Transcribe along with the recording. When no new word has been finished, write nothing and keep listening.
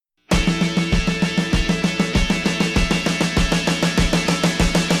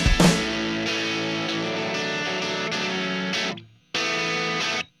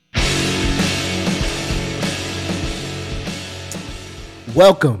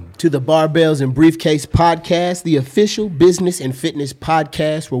Welcome to the Barbells and Briefcase Podcast, the official business and fitness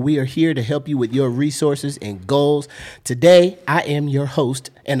podcast where we are here to help you with your resources and goals. Today, I am your host,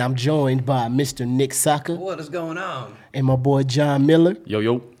 and I'm joined by Mr. Nick Saka. What is going on? And my boy, John Miller.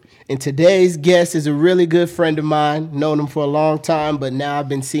 Yo. And today's guest is a really good friend of mine. Known him for a long time, but now I've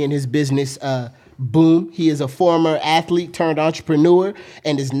been seeing his business boom. He is a former athlete turned entrepreneur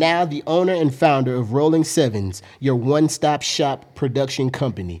and is now the owner and founder of Rolling Sevens, your one-stop shop production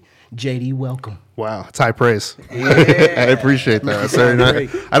company. JD, welcome. Wow, it's high praise. Yeah. I appreciate that. Sorry,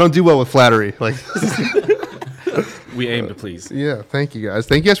 I don't do well with flattery. We aim to please. Yeah, thank you guys.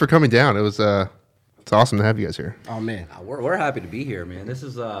 Thank you guys for coming down. It was it's awesome to have you guys here. Oh man, We're happy to be here, man. This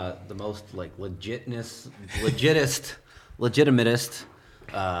is the most legitimatest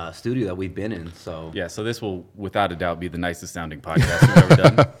studio that we've been in. So Yeah, so this will without a doubt be the nicest sounding podcast we've ever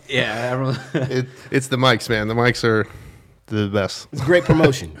done. yeah, everyone. It's the mics, man. The mics are the best. it's great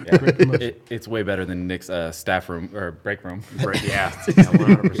promotion. Great promotion. It's way better than Nick's staff room or break room. yeah,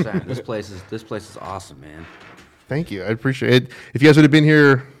 100%. This place is awesome, man. Thank you. I appreciate it. If you guys would have been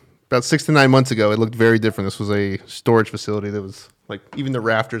here about 6 to 9 months ago, it looked very different. This was a storage facility that was like even the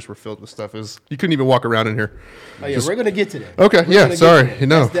rafters were filled with stuff. You couldn't even walk around in here. Oh yeah, we're gonna get to that. Okay, We're yeah, gonna sorry, get to that. you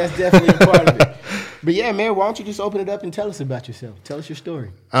know. That's definitely a part of it. But yeah, man, why don't you just open it up and tell us about yourself? Tell us your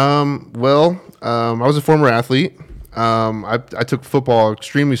story. I was a former athlete. I took football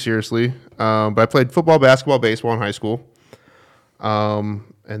extremely seriously, but I played football, basketball, baseball in high school. And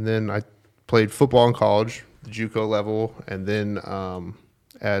then I played football in college, the JUCO level, and then I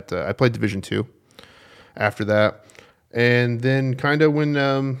played Division II after that. And then kind of when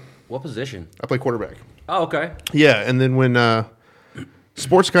What position? I played quarterback. Oh, okay. Yeah, and then when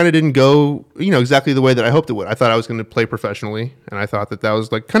sports kind of didn't go, exactly the way that I hoped it would. I thought I was going to play professionally, and I thought that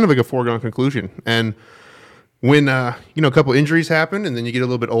was like kind of like a foregone conclusion. And when a couple injuries happen, and then you get a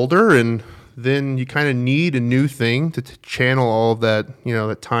little bit older, and then you kind of need a new thing to channel all of that,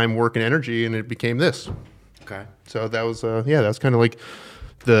 that time, work, and energy, and it became this. Okay. So that was that was kind of like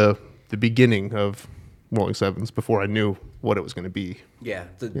the beginning of Rolling Sevens before I knew what it was going to be. Yeah.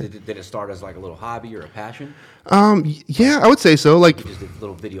 Did it start as like a little hobby or a passion? Yeah, I would say so. Like, Just a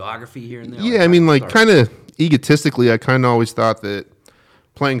little videography here and there. yeah, I mean, like kind of egotistically, I kind of always thought that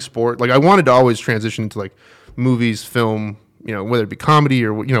playing sport, like I wanted to always transition to like movies, film, whether it be comedy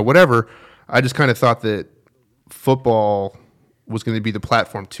or whatever. I just kind of thought that football was going to be the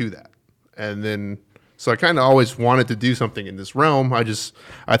platform to that, and then. So I kind of always wanted to do something in this realm. I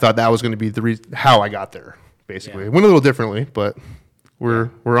thought that was going to be the how I got there. Basically, It went a little differently, but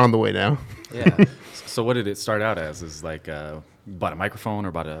we're on the way now. Yeah. So what did it start out as? Is like bought a microphone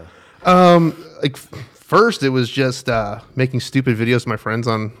or bought a? First it was just making stupid videos with my friends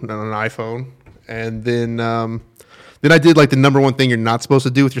on an iPhone, and then I did like the number one thing you're not supposed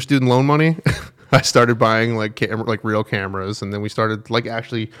to do with your student loan money. I started buying like real cameras, and then we started like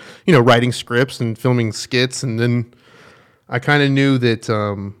actually, writing scripts and filming skits, and then I kind of knew that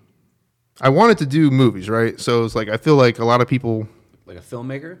I wanted to do movies, right? So it was like I feel like a lot of people, Like a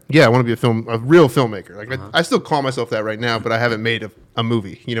filmmaker? yeah, I want to be a real filmmaker. Like I still call myself that right now, but I haven't made a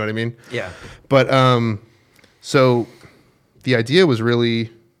movie. You know what I mean? Yeah. But so the idea was really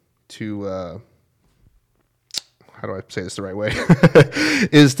to how do I say this the right way?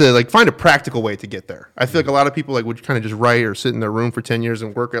 is to like find a practical way to get there. I feel like a lot of people like would kind of just write or sit in their room for 10 years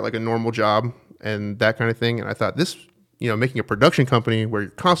and work at like a normal job and that kind of thing. And I thought this, making a production company where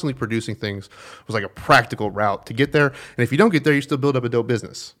you're constantly producing things was like a practical route to get there. And if you don't get there, you still build up a dope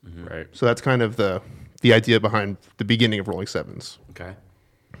business. Mm-hmm. Right. So that's kind of the idea behind the beginning of Rolling Sevens. Okay.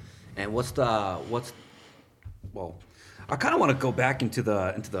 And well, I kind of want to go back into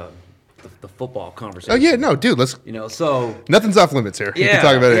the football conversation. Oh yeah, no, dude, let's. So Nothing's off limits here. yeah, We can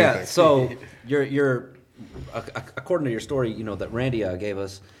talk about yeah. anything. So you're according to your story, that Randy gave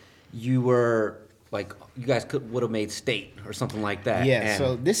us, you were like you guys would have made state or something like that. Yeah, And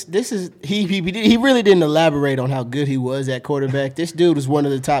so this is he really didn't elaborate on how good he was at quarterback. This dude was one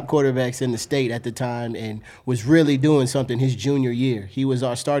of the top quarterbacks in the state at the time and was really doing something his junior year. He was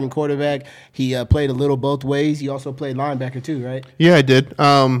our starting quarterback. He played a little both ways. He also played linebacker too, right? Yeah, I did.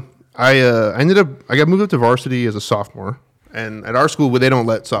 I got moved up to varsity as a sophomore, and at our school, they don't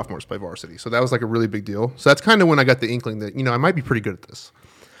let sophomores play varsity, so that was like a really big deal. So that's kind of when I got the inkling that I might be pretty good at this.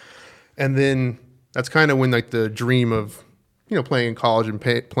 And then that's kind of when like the dream of playing in college and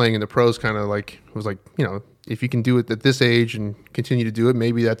playing in the pros kind of like was like if you can do it at this age and continue to do it,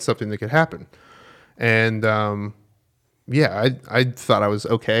 maybe that's something that could happen. And I thought I was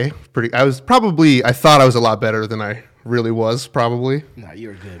okay. I thought I was a lot better than I really was probably. Nah, you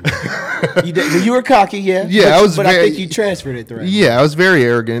were good, man. You were cocky, yeah. Yeah, but I think you transferred it the right way. Yeah, I was very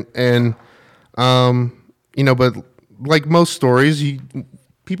arrogant, and but like most stories,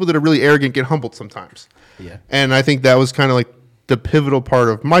 people that are really arrogant get humbled sometimes. Yeah. And I think that was kind of like the pivotal part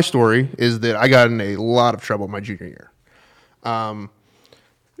of my story is that I got in a lot of trouble my junior year.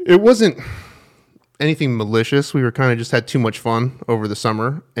 It wasn't anything malicious. We were kind of just had too much fun over the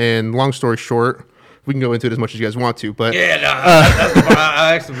summer. And long story short, we can go into it as much as you guys want to, but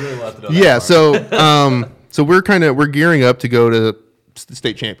I actually really want to know. yeah. So we're gearing up to go to the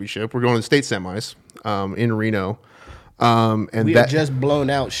state championship. We're going to the state semis in Reno. And We had just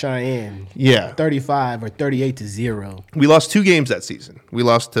blown out Cheyenne. Yeah. 35 or 38-0. We lost 2 games that season. We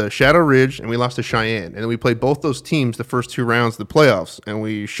lost to Shadow Ridge and we lost to Cheyenne. And then we played both those teams the first 2 rounds of the playoffs, and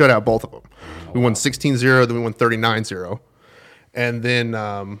we shut out both of them. We won 16-0, then we won 39-0. And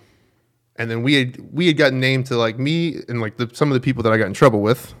then we had gotten named to, like, me and like some of the people that I got in trouble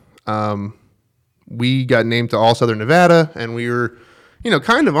with. We got named to All Southern Nevada, and we were,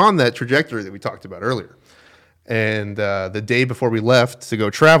 kind of on that trajectory that we talked about earlier. And the day before we left to go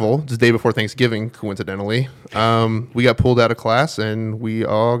travel, the day before Thanksgiving, coincidentally, we got pulled out of class and we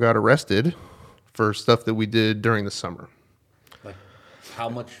all got arrested for stuff that we did during the summer. Like, how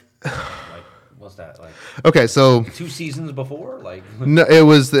much? Like, what's that? Like, Okay, so 2 seasons before? Like, no, it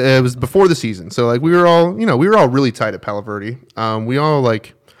was before the season. So like we were all really tight at Palo Verde.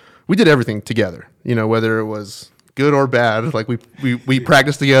 We did everything together. Whether it was good or bad, like we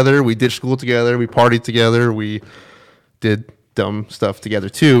practiced together, we did school together, we partied together, we did dumb stuff together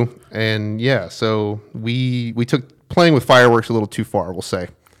too. And yeah, so we took playing with fireworks a little too far, we'll say.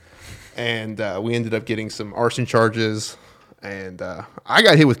 And we ended up getting some arson charges, and I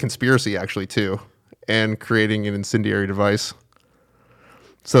got hit with conspiracy actually too, and creating an incendiary device.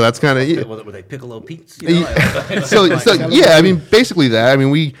 So that's kind of were they Piccolo Pete's? so yeah, I mean basically that. I mean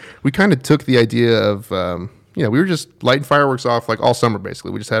we kind of took the idea of we were just lighting fireworks off like all summer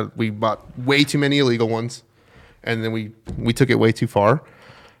basically. We bought way too many illegal ones, and then we took it way too far.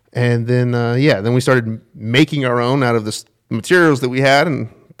 And then then we started making our own out of the materials that we had, and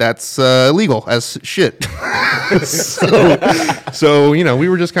that's illegal as shit. so we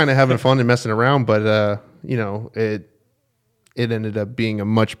were just kind of having fun and messing around, but it ended up being a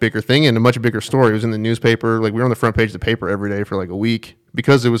much bigger thing and a much bigger story. It was in the newspaper. Like we were on the front page of the paper every day for like a week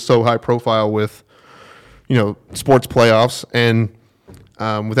because it was so high profile with sports playoffs. And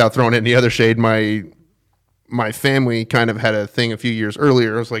without throwing any other shade, my family kind of had a thing a few years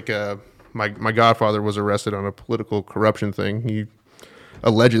earlier. It was like my godfather was arrested on a political corruption thing. He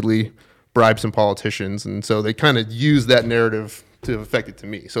allegedly bribed some politicians, and so they kind of used that narrative to affect it to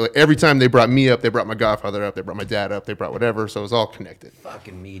me. So every time they brought me up, they brought my godfather up, they brought my dad up, they brought whatever. So it was all connected.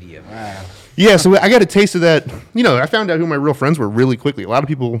 Fucking media. Wow. Yeah, so I got a taste of that. I found out who my real friends were really quickly. A lot of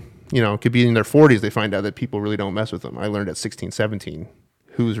people, could be in their 40s. They find out that people really don't mess with them. I learned at 16, 17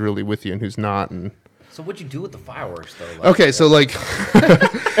 who's really with you and who's not. And so what'd you do with the fireworks though? Like, okay, so like,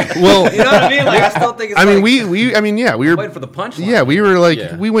 well, you know what I mean? Like, I still think it's I mean, like, we were waiting for the punchline. Yeah, we were like,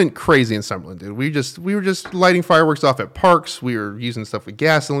 Yeah. we went crazy in Summerlin, dude. We were just lighting fireworks off at parks. We were using stuff with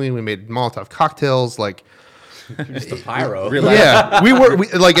gasoline. We made Molotov cocktails. Like, just the pyro. yeah, we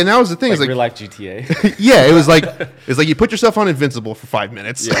like, and that was the thing. Like, Is like, real life GTA. yeah, it was like you put yourself on Invincible for 5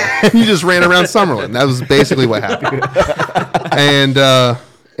 minutes. And you just ran around Summerlin. That was basically what happened.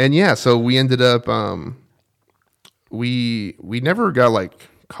 And yeah, so we ended up. We never got like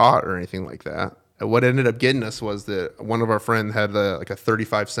caught or anything like that. And what ended up getting us was that one of our friends had like a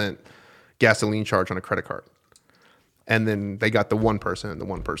 35-cent gasoline charge on a credit card, and then they got the one person, and the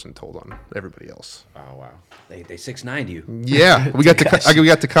one person told on everybody else. Oh wow. They 6'9"'d you. Yeah, we got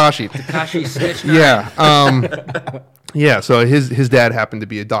Takashi. Takashi snitch. Yeah, yeah. So his dad happened to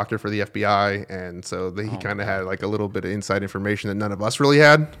be a doctor for the FBI, and so he kind of had like a little bit of inside information that none of us really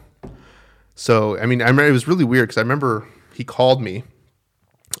had. So, I mean, I remember it was really weird because I remember he called me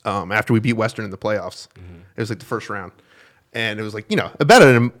after we beat Western in the playoffs. Mm-hmm. It was like the first round. And it was like, about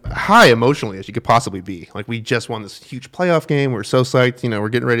as high emotionally as you could possibly be. Like, we just won this huge playoff game. We're so psyched. We're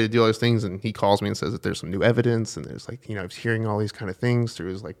getting ready to do all these things. And he calls me and says that there's some new evidence. And there's like, I was hearing all these kind of things through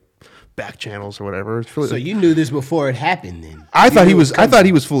his like back channels or whatever. It's really, So you knew this before it happened then? I thought he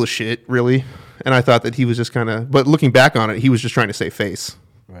was full of shit, really. And I thought that he was just kind of, but looking back on it, he was just trying to save face.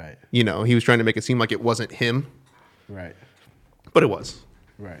 Right. He was trying to make it seem like it wasn't him, Right. but it was.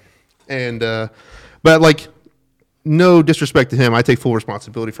 Right. And, but like, no disrespect to him, I take full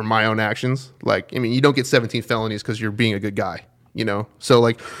responsibility for my own actions. Like, I mean, you don't get 17 felonies because you're being a good guy, So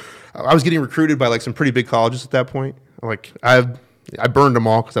like, I was getting recruited by like some pretty big colleges at that point. Like, I burned them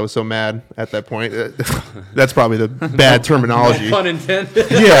all because I was so mad at that point. That's probably the bad terminology. Pun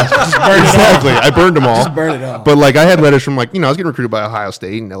intended. Yeah, exactly. I burned them all. Just burn it all. But like I had letters from like, I was getting recruited by Ohio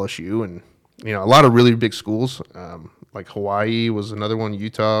State and LSU and, a lot of really big schools. Like Hawaii was another one,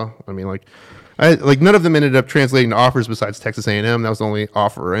 Utah. I mean, none of them ended up translating to offers besides Texas A&M. That was the only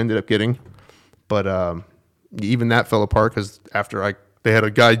offer I ended up getting. But even that fell apart because after they had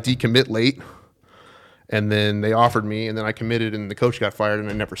a guy decommit late. And then they offered me, and then I committed, and the coach got fired, and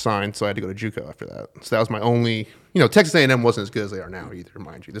I never signed, so I had to go to JUCO after that. So that was my only, Texas A&M wasn't as good as they are now either,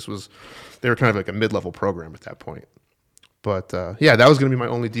 mind you. They were kind of like a mid-level program at that point. But that was going to be my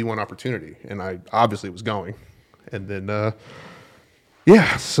only D1 opportunity, and I obviously was going. And then,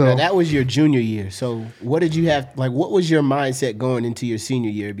 so. Now, that was your junior year. So what did you have, what was your mindset going into your senior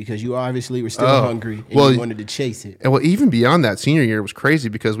year? Because you obviously were still hungry, and you wanted to chase it. And even beyond that, senior year was crazy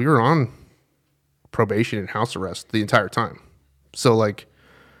because we were on probation and house arrest the entire time. So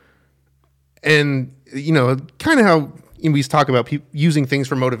kind of how we talk about using things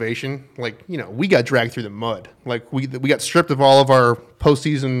for motivation. We got dragged through the mud. We got stripped of all of our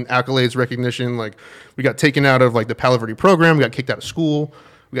postseason accolades, recognition. We got taken out of the Palo Verde program. We got kicked out of school.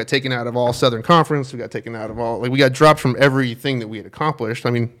 We got taken out of all Southern Conference. We got taken out of all, we got dropped from everything that we had accomplished. I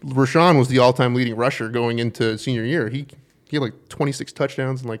mean, Rashawn was the all-time leading rusher going into senior year. He had 26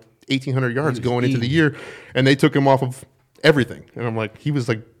 touchdowns and 1,800 yards going into the year, and they took him off of everything. And I'm he was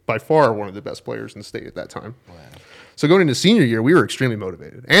by far one of the best players in the state at that time. Wow. So going into senior year, we were extremely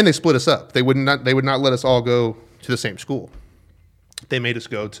motivated, and they split us up. They would not let us all go to the same school. They made us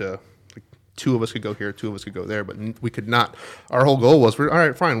go to, two of us could go here, two of us could go there, but we could not. Our whole goal was, all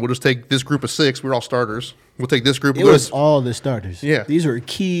right, fine, we'll just take this group of 6. We're all starters. We'll take this group. It was all the starters. Yeah. These were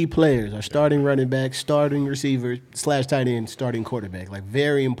key players. Our starting running back, starting receiver, / tight end, starting quarterback.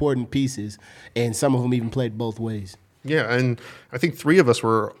 Very important pieces, and some of them even played both ways. Yeah, and I think 3 of us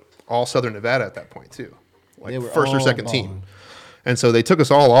were all Southern Nevada at that point, too. First or second team. And so they took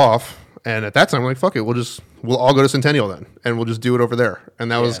us all off, and at that time, we're fuck it, we'll all go to Centennial then, and we'll just do it over there.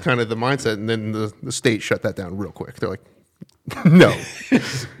 And that was kind of the mindset, and then the state shut that down real quick. They're like, no,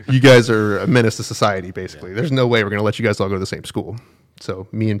 you guys are a menace to society, basically. There's no way we're going to let you guys all go to the same school. So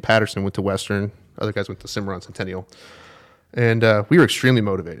me and Patterson went to Western. Other guys went to Cimarron Centennial. And we were extremely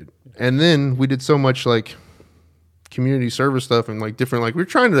motivated. And then we did so much community service stuff and different, we were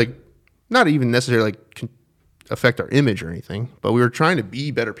trying to not even necessarily affect our image or anything, but we were trying to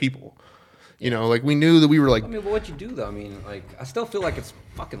be better people. We knew that we were I mean, but what you do though? I mean, I still feel like it's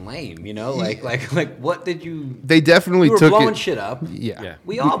fucking lame. What did you? They definitely you were took blowing it, shit up. Yeah.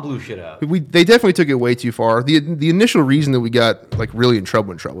 We all blew shit up. They definitely took it way too far. The initial reason that we got really in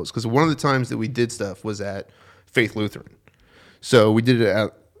trouble is because one of the times that we did stuff was at Faith Lutheran. So we did it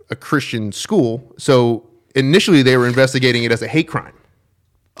at a Christian school. So initially they were investigating it as a hate crime.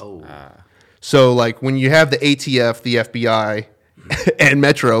 Oh. So when you have the ATF, the FBI, and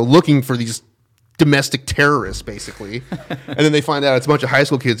Metro looking for these domestic terrorists, basically, and then they find out it's a bunch of high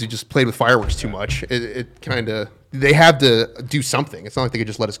school kids who just played with fireworks too much. It kind of, they had to do something. It's not like they could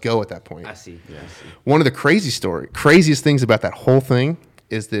just let us go at that point. I see. Yeah, I see. One of the craziest things about that whole thing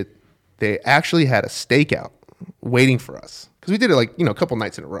is that they actually had a stakeout waiting for us because we did it a couple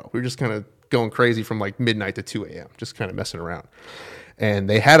nights in a row. We were just kind of going crazy from midnight to 2 a.m. just kind of messing around, and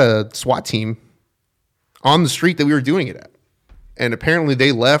they had a SWAT team on the street that we were doing it at. And apparently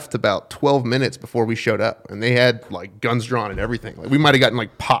they left about 12 minutes before we showed up, and they had guns drawn and everything. We might have gotten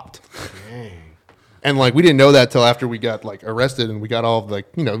popped. Dang. And we didn't know that till after we got arrested, and we got all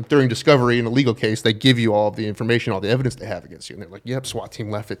of during discovery in a legal case, they give you all of the information, all the evidence they have against you, and they're like, "Yep, SWAT team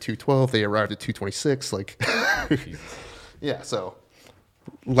left at 2:12. They arrived at 2:26." Yeah, so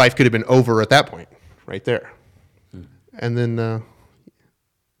life could have been over at that point, right there. And then.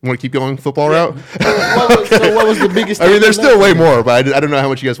 Want to keep going football route? What was the biggest? I mean, there's still way more, but I don't know how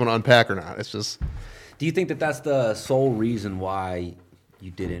much you guys want to unpack or not. It's just. Do you think that that's the sole reason why you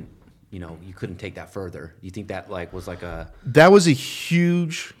didn't, you couldn't take that further? Do you think that was a? That was a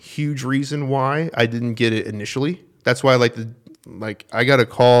huge reason why I didn't get it initially. That's why I got a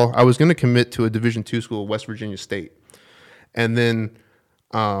call. I was going to commit to a Division II school, West Virginia State, and then.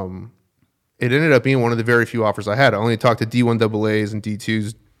 It ended up being one of the very few offers I had. I only talked to D1 AA's and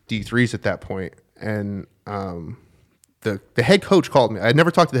D2s, D3s at that point. And the head coach called me. I had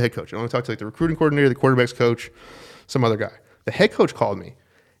never talked to the head coach. I only talked to the recruiting coordinator, the quarterback's coach, some other guy. The head coach called me,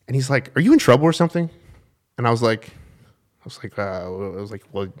 and he's like, "Are you in trouble or something?" And I was like,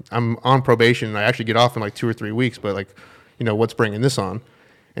 well, I'm on probation, and I actually get off in 2 or 3 weeks. But what's bringing this on?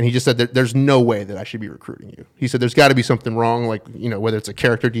 And he just said that there's no way that I should be recruiting you. He said there's got to be something wrong, whether it's a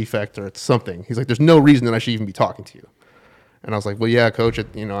character defect or it's something. He's like, there's no reason that I should even be talking to you. And I was like, well, yeah, coach,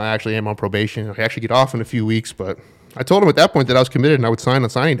 I actually am on probation. I actually get off in a few weeks. But I told him at that point that I was committed and I would sign on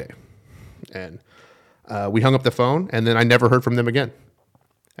signing day. And we hung up the phone, and then I never heard from them again.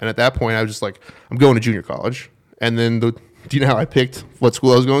 And at that point, I was just like, I'm going to junior college. And then, do you know how I picked what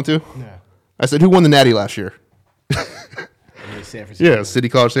school I was going to? No. I said, who won the Natty last year? San Francisco. Yeah, City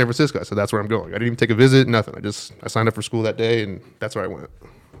College, San Francisco. So that's where I'm going. I didn't even take a visit, nothing. I signed up for school that day, and that's where I went.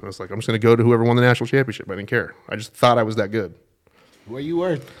 I was like, I'm just going to go to whoever won the national championship. I didn't care. I just thought I was that good. Where you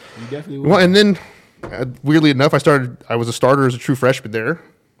were. You definitely were. Well, and then, weirdly enough, I was a starter as a true freshman there.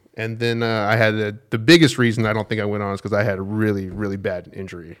 And then I had the biggest reason I don't think I went on is because I had a really, really bad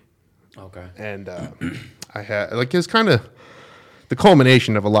injury. Okay. And I had, it was kind of the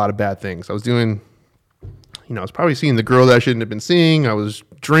culmination of a lot of bad things. I was doing, I was probably seeing the girl that I shouldn't have been seeing. I was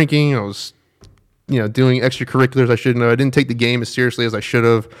drinking. I was, doing extracurriculars I shouldn't have. I didn't take the game as seriously as I should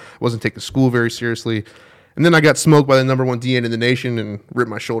have. I wasn't taking school very seriously. And then I got smoked by the number one DN in the nation and ripped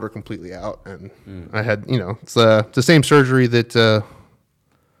my shoulder completely out. And I had, it's the same surgery that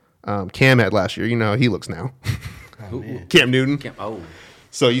Cam had last year. You know how he looks now. Oh, Cam Newton.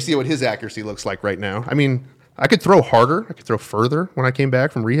 So you see what his accuracy looks like right now. I mean, I could throw harder. I could throw further when I came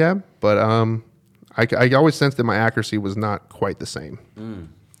back from rehab. But I always sensed that my accuracy was not quite the same.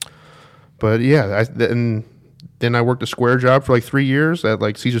 But yeah, then I worked a square job for like 3 years at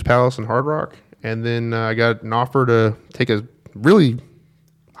like Caesar's Palace and Hard Rock. And then I got an offer to take a really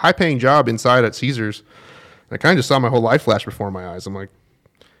high-paying job inside at Caesars. And I kind of just saw my whole life flash before my eyes. I'm like,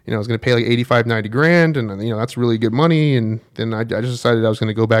 I was going to pay like 85, 90 grand, and that's really good money. And then I just decided I was going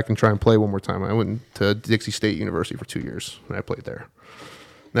to go back and try and play one more time. I went to Dixie State University for 2 years, and I played there.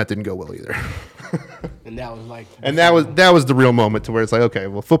 And that didn't go well either. And that was like, that was the real moment to where it's like, okay,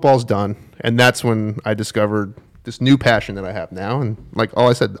 well, football's done, and that's when I discovered this new passion that I have now. And like all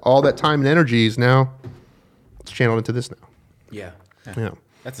I said, all that time and energy is now it's channeled into this now. Yeah. Yeah.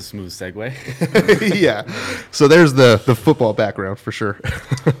 That's a smooth segue. Yeah. So there's the football background for sure.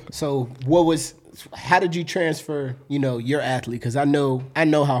 So how did you transfer, your athlete? Because I know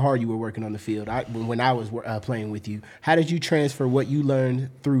how hard you were working on the field. When I was playing with you, how did you transfer what you learned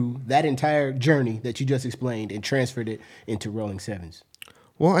through that entire journey that you just explained and transferred it into Rolling Sevens?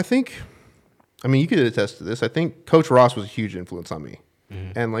 Well, you could attest to this. I think Coach Ross was a huge influence on me.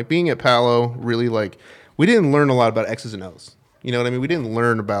 Mm-hmm. And like being at Palo, really we didn't learn a lot about X's and O's. You know what I mean? We didn't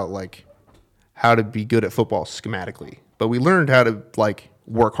learn about like how to be good at football schematically, but we learned how to like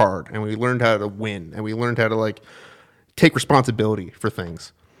work hard, and we learned how to win, and we learned how to like take responsibility for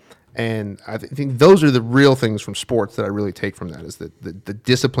things. And I think those are the real things from sports that I really take from that is the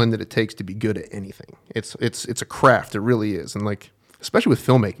discipline that it takes to be good at anything. It's a craft. It really is. And like, especially with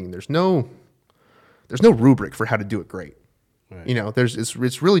filmmaking, there's no rubric for how to do it great. Right.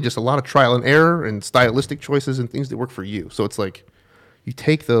 It's really just a lot of trial and error and stylistic choices and things that work for you. So it's like you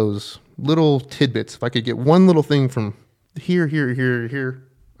take those little tidbits. If I could get one little thing from here,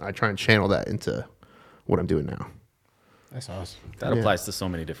 I try and channel that into what I'm doing now. That's awesome. That applies to so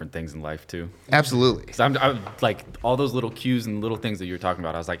many different things in life too. Absolutely. So I'm like all those little cues and little things that you're talking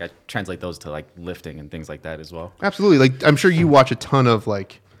about. I was like, I translate those to like lifting and things like that as well. Absolutely. Like I'm sure you watch a ton of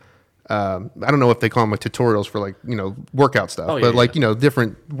like. I don't know if they call them like tutorials for like, workout stuff,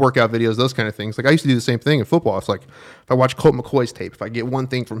 different workout videos, those kind of things. Like I used to do the same thing in football. It's like if I watch Colt McCoy's tape, if I get one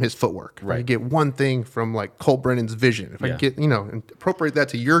thing from his footwork, if I get one thing from like Colt Brennan's vision, if I get, and appropriate that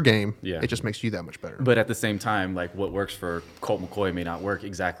to your game, it just makes you that much better. But at the same time, like what works for Colt McCoy may not work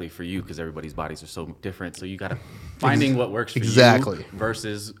exactly for you because everybody's bodies are so different. So you got to finding what works for you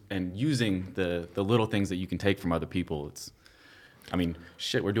versus and using the little things that you can take from other people.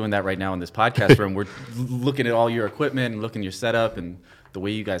 We're doing that right now in this podcast room. We're looking at all your equipment and looking at your setup and the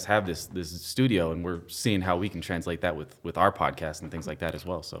way you guys have this studio, and we're seeing how we can translate that with our podcast and things like that as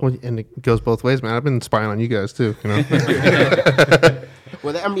well. So, and it goes both ways, man. I've been spying on you guys too.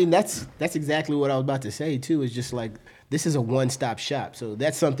 Well, that's exactly what I was about to say too. Is just like this is a one-stop shop, so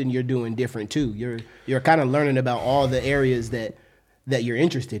that's something you're doing different too. You're kind of learning about all the areas that you're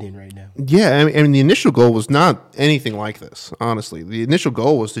interested in right now. Yeah, I mean, the initial goal was not anything like this, honestly. The initial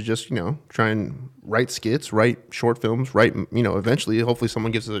goal was to just, try and write skits, write short films, eventually, hopefully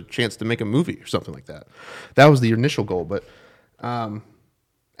someone gives us a chance to make a movie or something like that. That was the initial goal. But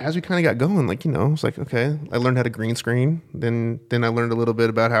as we kind of got going, it's like, okay, I learned how to green screen. Then I learned a little bit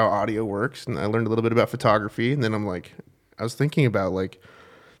about how audio works, and I learned a little bit about photography. And then I was thinking about,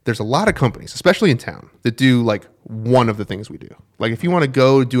 there's a lot of companies, especially in town, that do one of the things we do. Like if you want to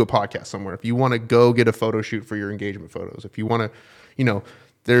go do a podcast somewhere, if you want to go get a photo shoot for your engagement photos, if you want to,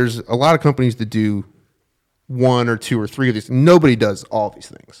 there's a lot of companies that do one or two or three of these. Nobody does all these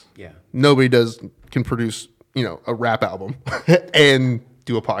things. Yeah. Nobody can produce a rap album and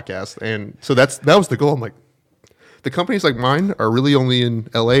do a podcast. And so that was the goal. I'm like, the companies like mine are really only in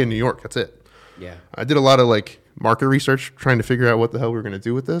LA and New York. That's it. Yeah. I did a lot of like market research trying to figure out what the hell we were going to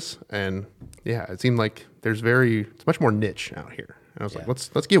do with this. And yeah, it seemed like it's much more niche out here. And I was like,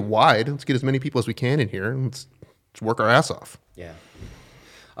 let's get wide. Let's get as many people as we can in here. And let's work our ass off. Yeah.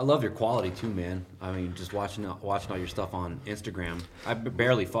 I love your quality too, man. I mean, just watching all your stuff on Instagram. I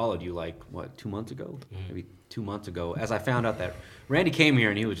barely followed you 2 months ago? Maybe 2 months ago. As I found out that Randy came here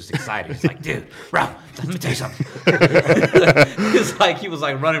and he was just excited. He's like, dude, bro, let me tell you something. It's like he was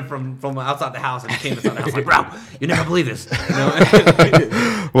like running from outside the house and he came inside the house like, bro, you never believe this.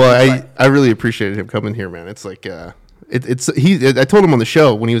 Well, I really appreciated him coming here, man. It's like I told him on the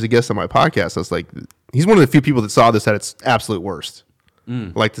show when he was a guest on my podcast, I was like, he's one of the few people that saw this at its absolute worst.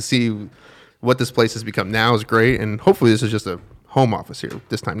 Like to see what this place has become now is great, and hopefully this is just a home office here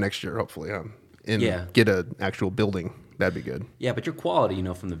this time next year. Hopefully, get an actual building. That'd be good. Yeah, but your quality,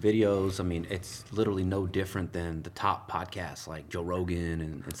 from the videos, I mean, it's literally no different than the top podcasts like Joe Rogan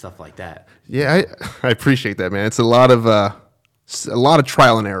and stuff like that. Yeah, I appreciate that, man. It's a lot of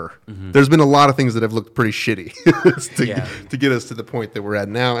trial and error. Mm-hmm. There's been a lot of things that have looked pretty shitty to get us to the point that we're at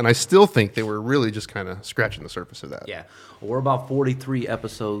now, and I still think that we're really just kind of scratching the surface of that. Yeah. Well, we're about 43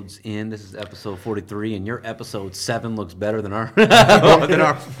 episodes in. This is episode 43, and your episode 7 looks better than our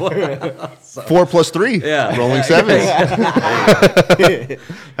 4 plus 3. Yeah. Rolling 7s.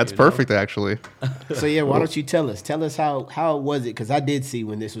 That's perfect, actually. So yeah, why don't you tell us how was it? Because I did see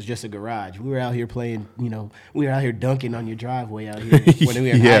when this was just a garage. We were out here playing, we were out here dunking on your driveway out here when we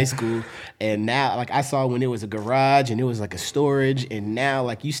were in high school. And now, I saw when it was a garage and it was like a storage, and now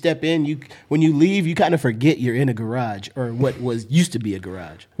you step in, when you leave, you kind of forget you're in a garage or what used to be a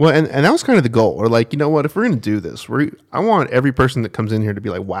garage. Well, and that was kind of the goal. Or if we're going to do this, I want every person that comes in here to be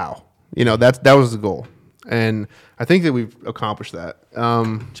like, wow. That was the goal. And I think that we've accomplished that.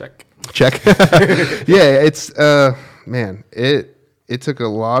 Check. Yeah, it's man, it took a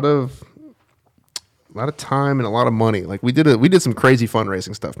lot of time and a lot of money. We did some crazy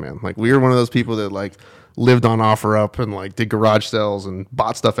fundraising stuff, man. We were one of those people that lived on OfferUp and did garage sales and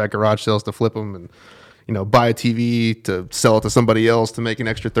bought stuff at garage sales to flip them and buy a TV to sell it to somebody else to make an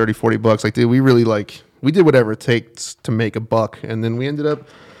extra $30-$40. Dude, we really we did whatever it takes to make a buck, and then we ended up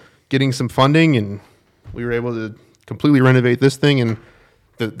getting some funding and we were able to completely renovate this thing. And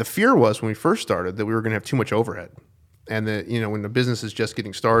the fear was when we first started that we were going to have too much overhead, and that when the business is just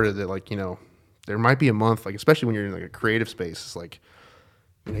getting started, that there might be a month, especially when you're in a creative space, it's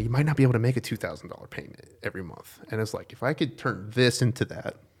you might not be able to make a $2,000 payment every month. And it's if I could turn this into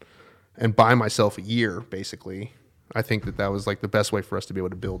that and buy myself a year, basically, I think that was the best way for us to be able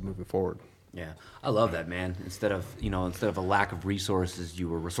to build moving forward. Yeah, I love that, man. Instead of a lack of resources, you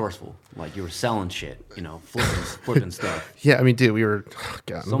were resourceful. You were selling shit, flipping stuff. Yeah, I mean, dude, we were.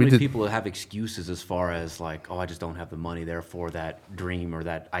 So many people have excuses as far as I just don't have the money. Therefore, that dream or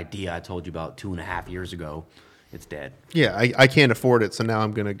that idea I told you about 2.5 years ago, it's dead. Yeah, I can't afford it, so now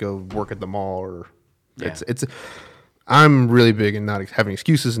I'm gonna go work at the mall or. Yeah. It's. I'm really big in not having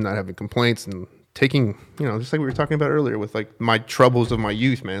excuses and not having complaints and taking, just like we were talking about earlier with my troubles of my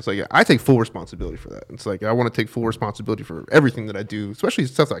youth, man. It's I take full responsibility for that. It's I want to take full responsibility for everything that I do, especially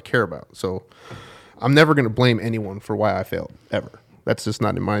stuff that I care about. So I'm never going to blame anyone for why I failed, ever. That's just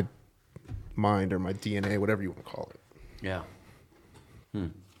not in my mind or my DNA, whatever you want to call it. Yeah.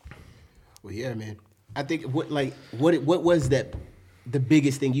 Well, yeah, man. I think what was that the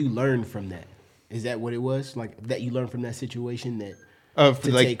biggest thing you learned from that? Is that what it was? That you learned from that situation to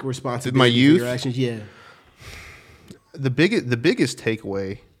take responsibility my youth? for your actions? Yeah. The biggest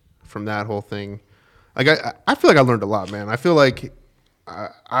takeaway from that whole thing, I feel I learned a lot, man. I feel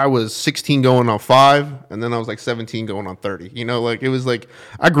I was 16 going on 5, and then I was 17 going on 30. It was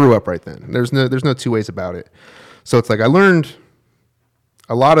I grew up right then. There's no two ways about it. So it's I learned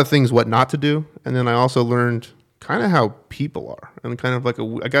a lot of things what not to do, and then I also learned kind of how people are, and kind of I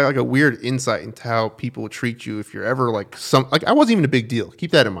got a weird insight into how people treat you if you're ever I wasn't even a big deal.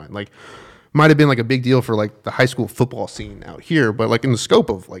 Keep that in mind. Might have been a big deal for the high school football scene out here, but in the scope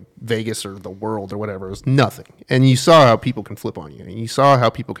of Vegas or the world or whatever, it was nothing. And you saw how people can flip on you, and you saw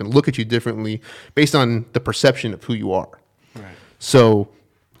how people can look at you differently based on the perception of who you are. Right. So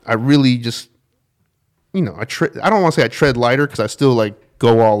I really just, I don't want to say I tread lighter, because I still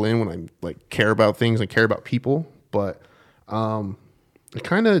go all in when I care about things and care about people, but it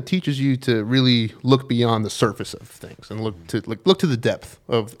kind of teaches you to really look beyond the surface of things and look to the depth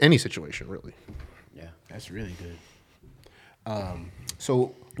of any situation, really. Yeah, that's really good.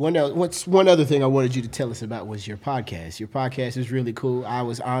 So What's one other thing I wanted you to tell us about was your podcast. Your podcast is really cool. I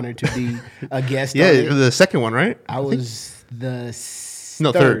was honored to be a guest. Yeah, on it. the second one, right? I was the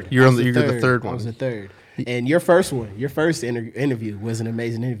third. You're the third one. I was the third. And your first one, your first interview was an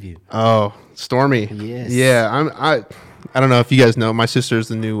amazing interview. Oh, Stormy. Yes. Yeah, I don't know if you guys know, my sister's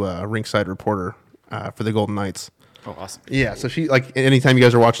the new ringside reporter for the Golden Knights. Oh, awesome. Yeah, so she like anytime you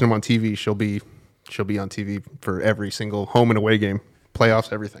guys are watching them on TV, she'll be on TV for every single home and away game,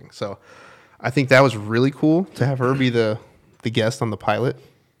 playoffs, everything. So I think that was really cool to have her be the guest on the pilot.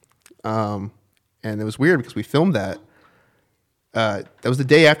 And it was weird because we filmed that. That was the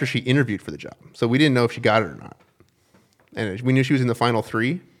day after she interviewed for the job, so we didn't know if she got it or not. And we knew she was in the final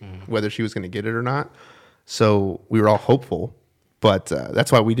three, whether she was going to get it or not. So we were all hopeful. But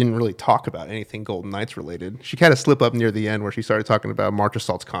that's why we didn't really talk about anything Golden Knights related. She kind of slip up near the end where she started talking about Marc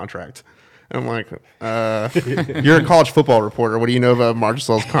Gasol's contract. And I'm like, you're a college football reporter. What do you know about Marc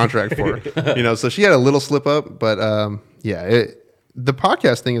Gasol's contract for? So she had a little slip up. But, the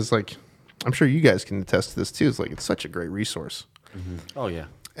podcast thing is like, I'm sure you guys can attest to this too. It's like, it's such a great resource. Mm-hmm. Oh, yeah.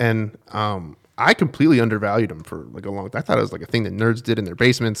 And I completely undervalued them for like a long time. I thought it was like a thing that nerds did in their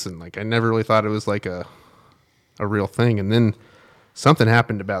basements. And like, I never really thought it was like a real thing. And then something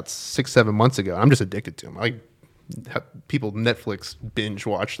happened about 6-7 months ago. I'm just addicted to them. I like people Netflix binge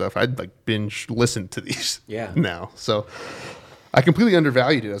watch stuff. I'd like binge listen to these now. So I completely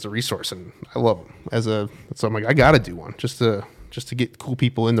undervalued it as a resource, and I love them so I'm like, I got to do one just to get cool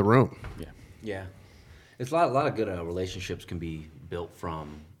people in the room. Yeah. It's a lot of good relationships can be built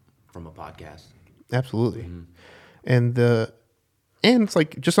from a podcast. Absolutely. And it's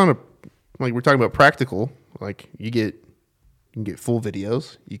like just on like we're talking about practical, like you can get full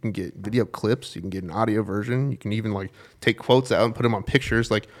videos. You can get video clips. You can get an audio version. You can even like take quotes out and put them on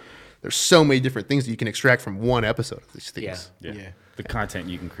pictures. Like there's so many different things that you can extract from one episode of these things. Yeah. The content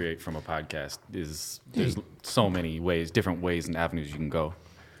you can create from a podcast there's so many different ways and avenues you can go.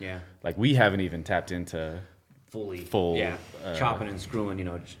 Yeah. Like we haven't even tapped into full. Yeah. Chopping and screwing,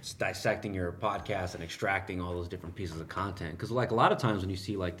 just dissecting your podcast and extracting all those different pieces of content. Because like a lot of times when you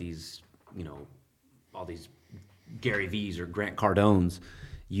see like these, all these Gary V's or Grant Cardones,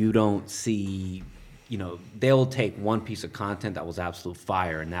 you don't see, they'll take one piece of content that was absolute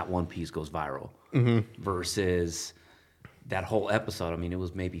fire and that one piece goes viral versus that whole episode. I mean, it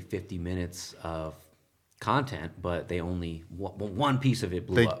was maybe 50 minutes of content, but they only, one piece of it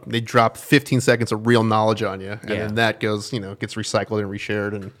blew up. They drop 15 seconds of real knowledge on you, and then that goes, gets recycled and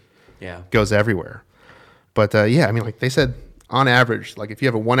reshared and goes everywhere. But I mean, like they said, on average, like if you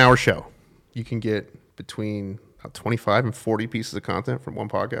have a 1 hour show, you can get between 25 and 40 pieces of content from one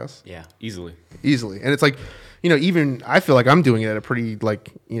podcast. Yeah. Easily. And it's like, even I feel like I'm doing it at a pretty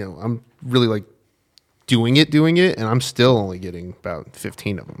like, I'm really like doing it, and I'm still only getting about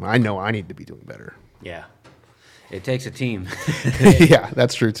 15 of them. I know I need to be doing better. Yeah. It takes a team. Yeah,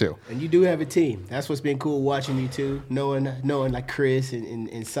 that's true too. And you do have a team. That's what's been cool watching you too, knowing like Chris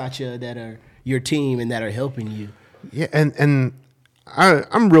and Satya that are your team and that are helping you. Yeah, and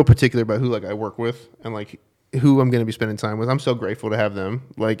I'm real particular about who like I work with and like who I'm going to be spending time with. I'm so grateful to have them.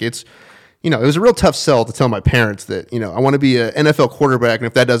 Like it's, it was a real tough sell to tell my parents that, I want to be an NFL quarterback, and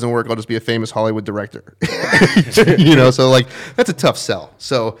if that doesn't work, I'll just be a famous Hollywood director. So like that's a tough sell.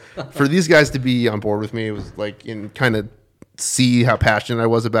 So for these guys to be on board with me, it was like kind of see how passionate I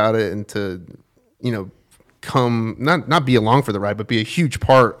was about it, and to, come not be along for the ride, but be a huge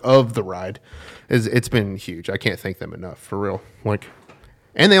part of the ride. It's been huge. I can't thank them enough, for real. Like.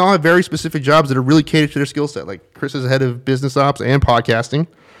 And they all have very specific jobs that are really catered to their skill set. Like Chris is head of business ops and podcasting.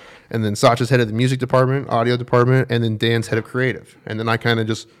 And then Satya's head of the music department, audio department. And then Dan's head of creative. And then I kind of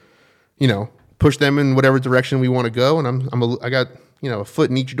just, push them in whatever direction we want to go. And I got, a foot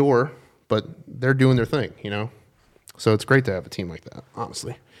in each door, but they're doing their thing, So it's great to have a team like that,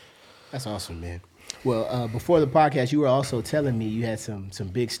 honestly. That's awesome, man. Well, before the podcast, you were also telling me you had some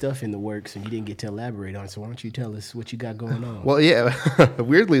big stuff in the works, and you didn't get to elaborate on it. So why don't you tell us what you got going on? Well, yeah,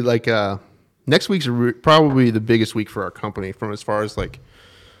 weirdly, like next week's probably the biggest week for our company, from as far as like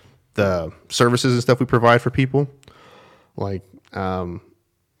the services and stuff we provide for people. Like,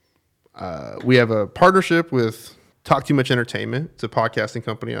 we have a partnership with Talk Too Much Entertainment. It's a podcasting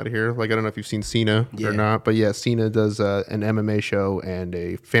company out of here. Like, I don't know if you've seen Cena or not, but yeah, Cena does an MMA show and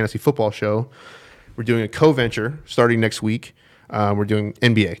a fantasy football show. We're doing a co-venture starting next week. We're doing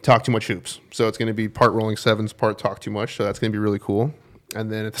NBA, Talk Too Much Hoops. So it's going to be part Rolling Sevens, part Talk Too Much. So that's going to be really cool. And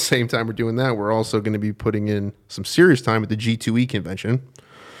then at the same time we're doing that, we're also going to be putting in some serious time at the G2E convention,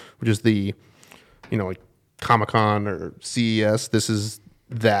 which is the, like Comic-Con or CES. This is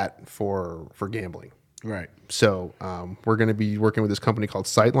that for gambling. Right. So we're going to be working with this company called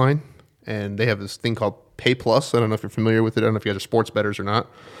Sightline, and they have this thing called Pay Plus. I don't know if you're familiar with it. I don't know if you guys are sports bettors or not.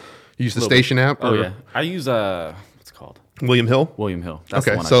 You use the Station app? Oh, yeah. I use, what's it called? William Hill? William Hill. That's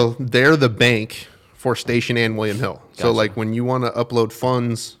the Okay, one so they're the bank for Station and William Hill. So Gotcha. like when you want to upload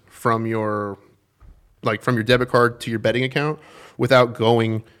funds from your debit card to your betting account without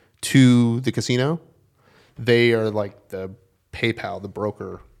going to the casino, they are like the PayPal, the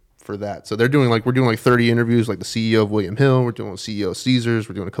broker for that. So we're doing like 30 interviews, like the CEO of William Hill, we're doing CEO of Caesars,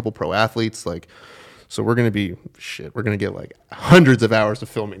 we're doing a couple pro athletes, like, so we're going to get like hundreds of hours of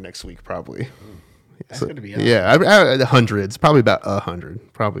filming next week probably. That's going to be awesome. Yeah, hundreds, probably about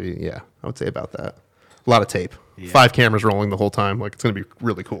 100, probably. Yeah, I would say about that. A lot of tape, 5 cameras rolling the whole time. Like, it's gonna be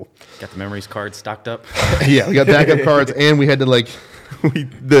really cool. Got the memories cards stocked up. Yeah, we got backup cards, and we had to like,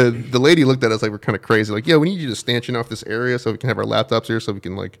 the lady looked at us like we're kind of crazy. Like, yeah, we need you to stanchion off this area so we can have our laptops here, so we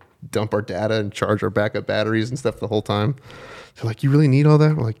can like dump our data and charge our backup batteries and stuff the whole time. They're like, you really need all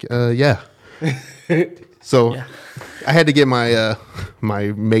that? We're like, yeah. So I had to get my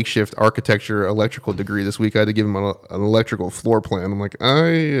my makeshift architecture electrical degree this week. I had to give him an electrical floor plan. I'm like,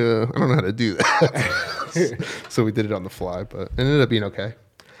 I don't know how to do that. So we did it on the fly, but it ended up being okay.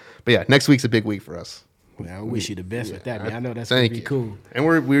 But yeah, next week's a big week for us. Well, I wish you the best with that, man. I know that's going to be cool. And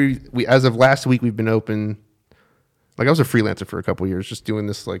we as of last week, we've been open. Like, I was a freelancer for a couple of years, just doing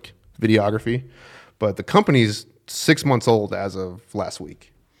this like videography. But the company's 6 months old as of last week.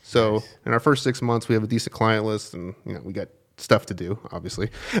 So in our first 6 months, we have a decent client list, and we got stuff to do, obviously.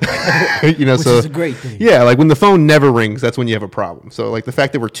 Which is a great thing. Yeah, like when the phone never rings, that's when you have a problem. So like the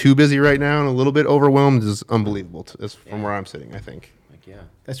fact that we're too busy right now and a little bit overwhelmed is unbelievable from where I'm sitting, I think. Like, yeah.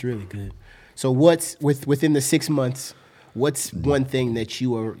 That's really good. So what's within the 6 months? What's one thing that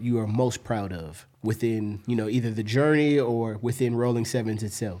you are most proud of within either the journey or within Rolling Sevens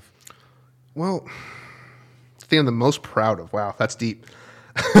itself? Well, the thing I'm the most proud of. Wow, that's deep.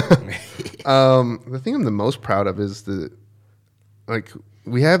 The thing I'm the most proud of is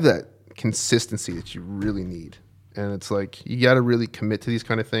we have that consistency that you really need, and it's like you got to really commit to these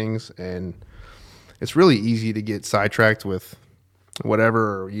kind of things, and it's really easy to get sidetracked with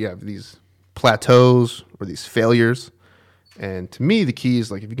whatever, or you have these plateaus or these failures. And to me, the key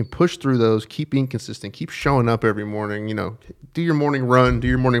is like if you can push through those, keep being consistent, keep showing up every morning, do your morning run, do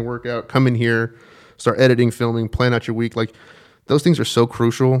your morning workout, come in here, start editing, filming, plan out your week. Like, those things are so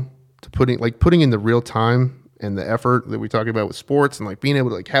crucial to putting in the real time and the effort that we talk about with sports, and like being able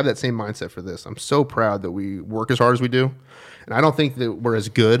to like have that same mindset for this. I'm so proud that we work as hard as we do. And I don't think that we're as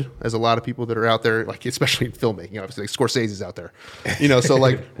good as a lot of people that are out there, like especially in filmmaking. Obviously, like Scorsese's out there, so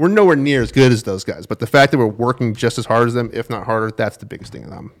like we're nowhere near as good as those guys. But the fact that we're working just as hard as them, if not harder, that's the biggest thing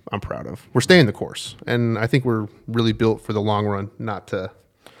that I'm proud of. We're staying the course, and I think we're really built for the long run, not to.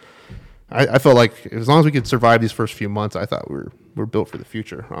 I felt like as long as we could survive these first few months, I thought we're built for the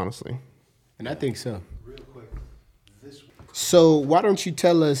future, honestly. And I think so. Real quick, so why don't you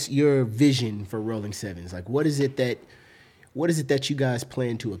tell us your vision for Rolling Sevens? Like, what is it that you guys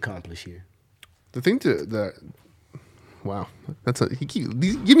plan to accomplish here? Wow,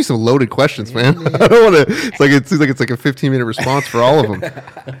 give me some loaded questions, man. I don't want to. It seems like it's like a 15-minute response for all of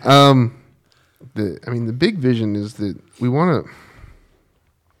them. The big vision is that we want to.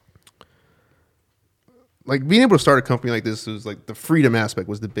 Like being able to start a company like this was like the freedom aspect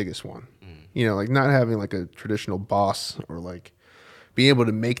was the biggest one. Like not having like a traditional boss, or like being able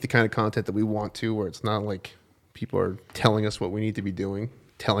to make the kind of content that we want to, where it's not like people are telling us what we need to be doing,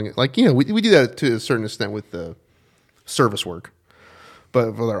 telling it like, we do that to a certain extent with the service work, but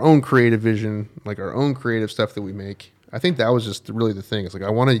with our own creative vision, like our own creative stuff that we make, I think that was just really the thing. It's like I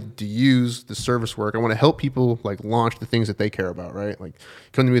wanted to use the service work. I want to help people like launch the things that they care about, right? Like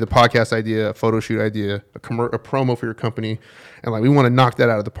come to me with a podcast idea, a photo shoot idea, a promo for your company, and like we want to knock that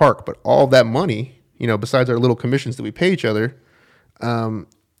out of the park. But all that money, besides our little commissions that we pay each other,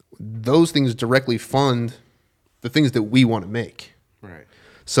 those things directly fund the things that we want to make. Right.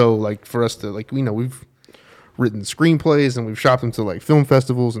 So like for us to like, we've written screenplays and we've shopped them to like film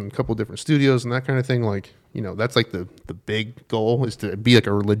festivals and a couple different studios and that kind of thing. Like, that's like the big goal is to be like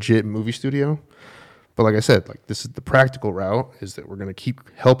a legit movie studio. But like I said, like this is the practical route is that we're going to keep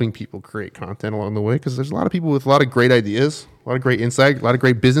helping people create content along the way, because there's a lot of people with a lot of great ideas, a lot of great insight, a lot of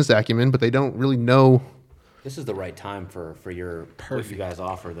great business acumen, but they don't really know. This is the right time for what you guys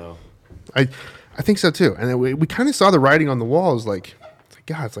offer, though. I think so too. And we kind of saw the writing on the wall. Is like,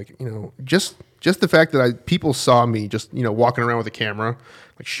 God, it's like, just the fact that people saw me just, walking around with a camera,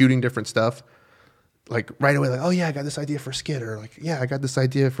 like shooting different stuff, like right away, like, oh yeah, I got this idea for a skit, or like, yeah, I got this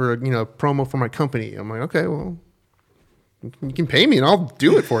idea for, promo for my company. I'm like, okay, well, you can pay me and I'll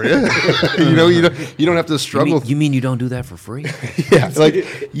do it for you. You don't have to struggle. You mean you don't do that for free? Yeah,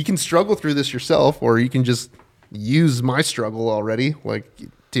 like you can struggle through this yourself, or you can just use my struggle already. Like,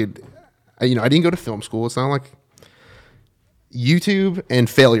 dude, I didn't go to film school. It's not like YouTube and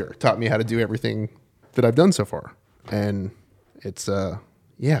failure taught me how to do everything that I've done so far. And it's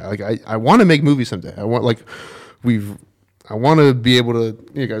like I want to make movies someday. I want to be able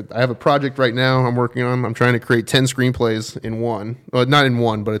to. I have a project right now I'm working on. I'm trying to create 10 screenplays in one. Well, not in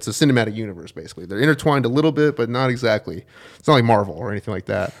one, but it's a cinematic universe basically. They're intertwined a little bit, but not exactly. It's not like Marvel or anything like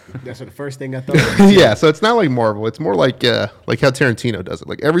that. That's the first thing I thought. Yeah, so it's not like Marvel. It's more like how Tarantino does it.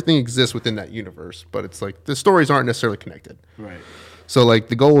 Like everything exists within that universe, but it's like the stories aren't necessarily connected. Right. So like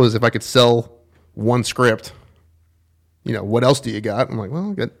the goal is if I could sell one script, what else do you got? I'm like,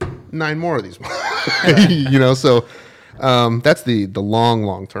 well, I got 9 more of these. So that's the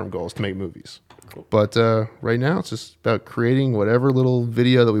long term goal is to make movies. Cool. But right now it's just about creating whatever little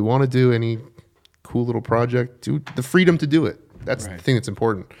video that we want to do, any cool little project, the freedom to do it. That's the thing that's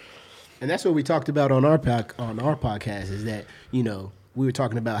important. And that's what we talked about on our podcast is that, we were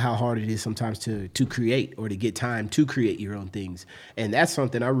talking about how hard it is sometimes to create or to get time to create your own things. And that's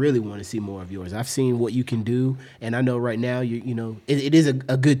something I really want to see more of yours. I've seen what you can do. And I know right now, it is a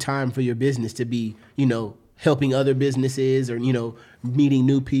good time for your business to be, helping other businesses or, meeting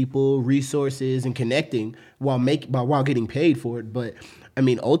new people, resources, and connecting while getting paid for it. But, I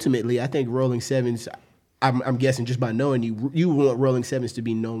mean, ultimately, I think Rolling Sevens, I'm guessing just by knowing you want Rolling Sevens to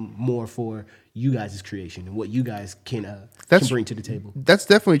be known more for you guys' creation and what you guys can bring to the table. That's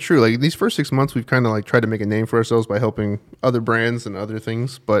definitely true. Like these first 6 months, we've kind of like tried to make a name for ourselves by helping other brands and other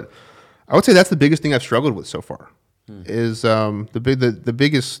things. But I would say that's the biggest thing I've struggled with so far. Is the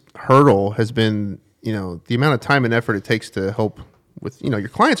biggest hurdle has been the amount of time and effort it takes to help with your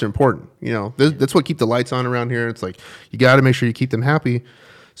clients are important. That's what keep the lights on around here. It's like you got to make sure you keep them happy.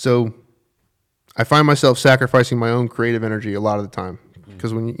 So I find myself sacrificing my own creative energy a lot of the time.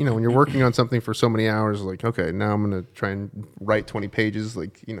 Because when you're working on something for so many hours, like, okay, now I'm going to try and write 20 pages.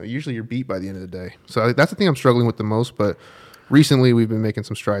 Like, usually you're beat by the end of the day. So that's the thing I'm struggling with the most. But recently we've been making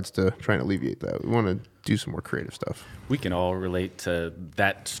some strides to try and alleviate that. We want to do some more creative stuff. We can all relate to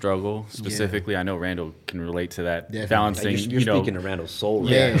that struggle specifically. Yeah. I know Randall can relate to that. Definitely. Balancing, you're speaking to Randall's soul.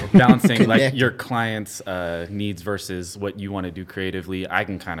 Right? Yeah, balancing like your clients' needs versus what you want to do creatively. I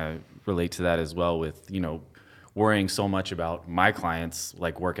can kind of relate to that as well with, worrying so much about my clients'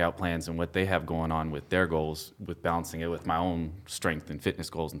 like workout plans and what they have going on with their goals, with balancing it with my own strength and fitness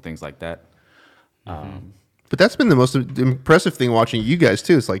goals and things like that. But that's been the most impressive thing watching you guys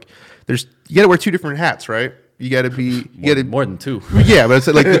too. It's like you got to wear 2 different hats, right? You got to be more than 2. Yeah, but it's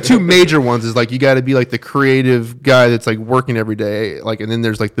like the 2 major ones is like you got to be like the creative guy that's like working every day, like, and then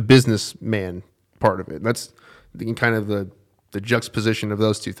there's like the businessman part of it. And that's kind of the juxtaposition of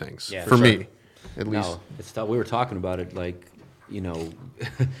those 2 things for me. At least. No, it's tough. We were talking about it, like, I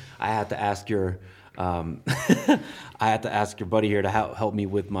had to ask your, buddy here to help me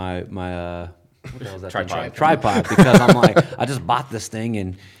with my what the hell is that tripod because I'm like, I just bought this thing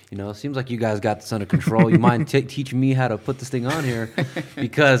and it seems like you guys got this under control. You mind teaching me how to put this thing on here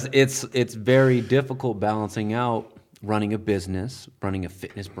because it's very difficult balancing out running a business, running a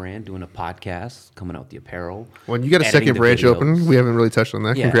fitness brand, doing a podcast, coming out with the apparel. Well, you got a second branch open. We haven't really touched on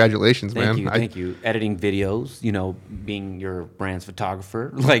that. Yeah. Congratulations, man. Thank you. Editing videos, being your brand's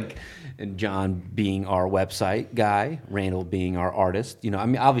photographer, and John being our website guy, Randall being our artist.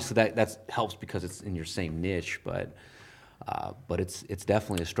 Obviously that helps because it's in your same niche, but it's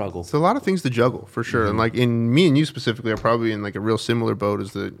definitely a struggle. It's a lot of things to juggle for sure. And like in me and you specifically are probably in like a real similar boat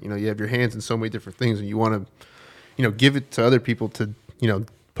is that, you have your hands in so many different things and you want to, give it to other people to,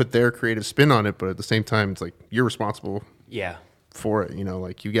 put their creative spin on it. But at the same time, it's like you're responsible for it.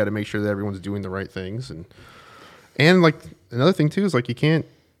 Like you got to make sure that everyone's doing the right things. And like another thing too is like you can't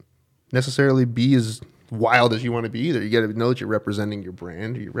necessarily be as wild as you want to be either. You got to know that you're representing your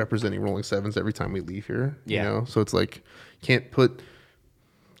brand. You're representing Rolling Sevens every time we leave here. So it's like you can't put...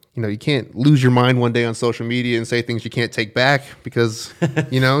 you can't lose your mind one day on social media and say things you can't take back because,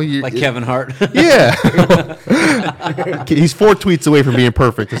 you're... like Kevin Hart. Yeah. He's 4 tweets away from being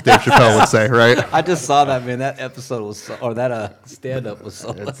perfect, as Dave Chappelle would say, right? I just saw that, man. That episode was stand-up was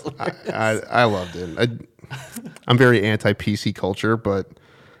so I loved it. I'm very anti-PC culture, but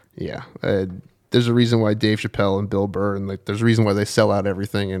yeah. There's a reason why Dave Chappelle and Bill Burr, and like, there's a reason why they sell out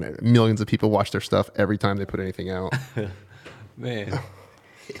everything and millions of people watch their stuff every time they put anything out. Man.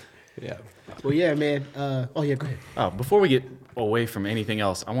 Yeah. Well, yeah, man. Go ahead. Before we get away from anything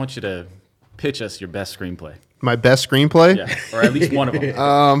else, I want you to pitch us your best screenplay. My best screenplay? Yeah, or at least one of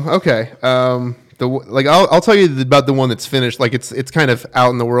them. Okay. I'll tell you about the one that's finished. Like it's kind of out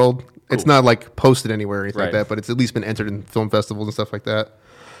in the world. Cool. It's not like posted anywhere or anything like that, but it's at least been entered in film festivals and stuff like that.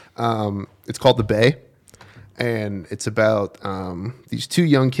 It's called The Bay, and it's about these two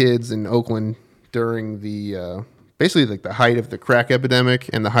young kids in Oakland during the basically like the height of the crack epidemic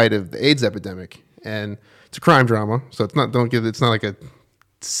and the height of the AIDS epidemic, and it's a crime drama. So it's not like a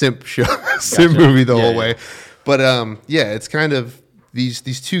simp show, simp movie the whole way, but it's kind of.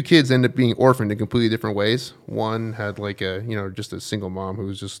 These two kids end up being orphaned in completely different ways. One had like just a single mom who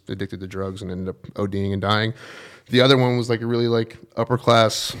was just addicted to drugs and ended up ODing and dying. The other one was like a really like upper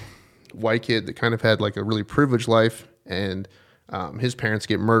class white kid that kind of had like a really privileged life, and his parents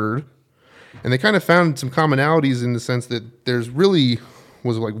get murdered. And they kind of found some commonalities in the sense that there's really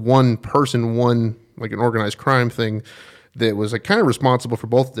was like one person, like an organized crime thing that was like kind of responsible for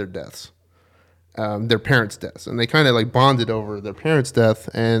both of their deaths. Their parents' deaths, and they kind of like bonded over their parents' death.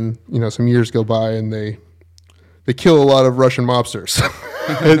 And some years go by, and they kill a lot of Russian mobsters,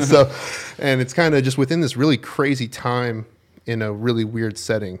 and it's kind of just within this really crazy time in a really weird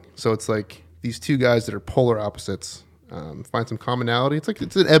setting. So it's like these two guys that are polar opposites find some commonality.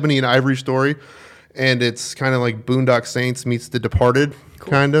 It's an ebony and ivory story, and it's kind of like Boondock Saints meets The Departed,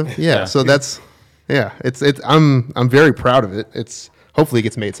 kind of. Yeah. So that's it's I'm very proud of it. Hopefully it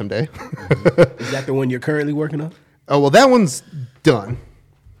gets made someday. Is that the one you're currently working on? Oh, well, that one's done.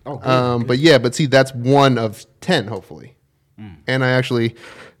 Oh, good. But see, that's one of 10, hopefully. And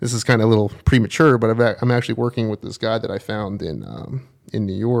this is kind of a little premature, but I'm actually working with this guy that I found in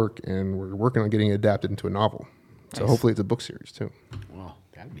New York, and we're working on getting it adapted into a novel. So hopefully it's a book series too. Wow,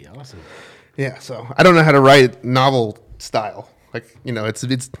 that'd be awesome. Yeah, so I don't know how to write novel style. Like,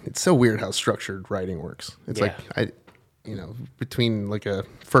 it's so weird how structured writing works. It's between like a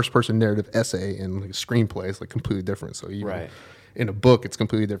first person narrative essay and like a screenplay is like completely different. So in a book, it's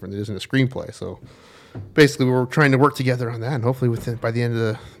completely different than it is in a screenplay. So basically we're trying to work together on that, and hopefully by the end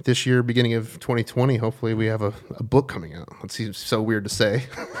of this year, beginning of 2020, hopefully we have a book coming out. It seems so weird to say.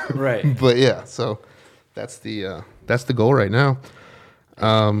 Right. But yeah, so that's the goal right now.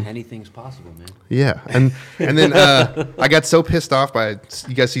 Anything's possible, man. Yeah. And then I got so pissed off by,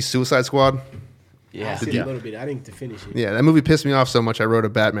 you guys see Suicide Squad? Yeah, I see a little bit. I didn't get to finish it. Yeah, that movie pissed me off so much I wrote a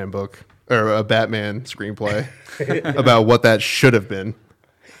Batman book, or a Batman screenplay about what that should have been,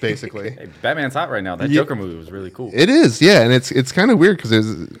 basically. Hey, Batman's hot right now. That Joker movie was really cool. It is, yeah, and it's kind of weird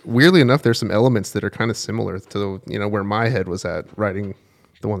because weirdly enough, there's some elements that are kind of similar to where my head was at writing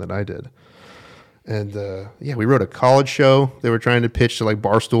the one that I did. And we wrote a college show they were trying to pitch to like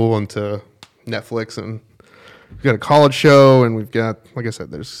Barstool and to Netflix, and we've got a college show, and we've got, like I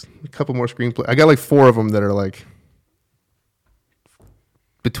said, there's a couple more screenplays. I got like 4 of them that are like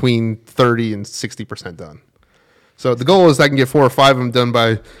between 30 and 60% done. So the goal is I can get 4 or 5 of them done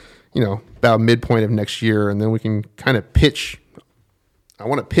by, about midpoint of next year, and then we can kind of pitch. I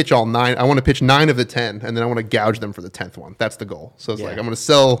want to pitch all 9. I want to pitch 9 of the 10, and then I want to gouge them for the 10th one. That's the goal. So it's like I'm going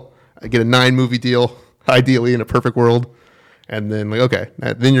to get a 9 movie deal, ideally in a perfect world, and then like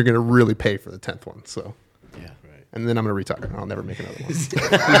then you're going to really pay for the 10th one. So. And then I'm going to retire. I'll never make another one.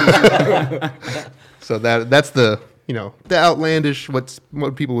 So that's the the outlandish, what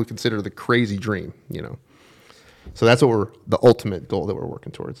people would consider the crazy dream, So that's the ultimate goal that we're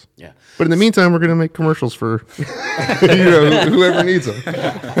working towards. Yeah. But in the meantime, we're going to make commercials for whoever needs them.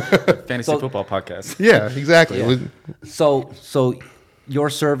 Fantasy football podcast. Yeah, exactly. Yeah. So your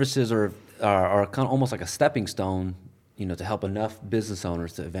services are kind of almost like a stepping stone, to help enough business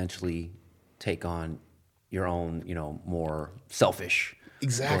owners to eventually take on your own, more selfish.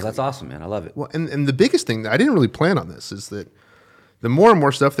 Exactly. So that's awesome, man. I love it. Well, and the biggest thing that I didn't really plan on this is that the more and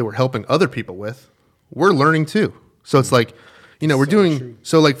more stuff that we're helping other people with, we're learning too. So it's like, we're doing, true.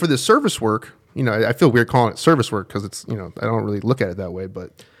 So like for the service work, I feel weird calling it service work because it's, I don't really look at it that way,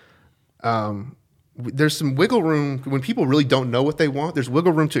 but there's some wiggle room when people really don't know what they want. There's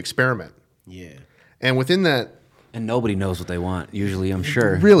wiggle room to experiment. Yeah. And within that, and nobody knows what they want. Usually, I'm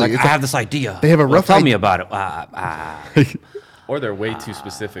sure. Really, I have this idea. They have a rough. Tell me about it. Or they're way too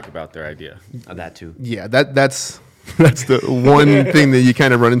specific about their idea. That too. Yeah, that's the one thing that you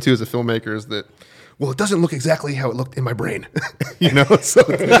kind of run into as a filmmaker is that. Well, it doesn't look exactly how it looked in my brain,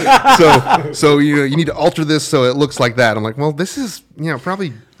 So you need to alter this so it looks like that. I'm like, well, this is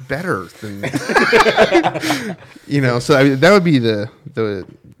probably better than So I mean, that would be the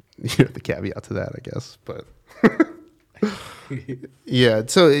caveat to that, I guess, but. Yeah,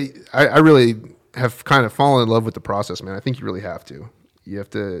 so I really have kind of fallen in love with the process, man. I think you really have to. You have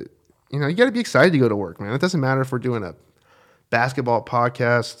to, you got to be excited to go to work, man. It doesn't matter if we're doing a basketball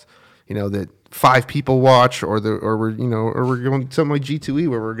podcast, that 5 people watch, or we're going to something like G2E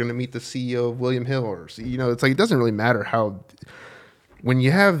where we're going to meet the CEO of William Hill, or it's like it doesn't really matter how. When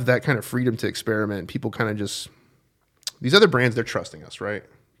you have that kind of freedom to experiment, people kind of just, these other brands, they're trusting us, right?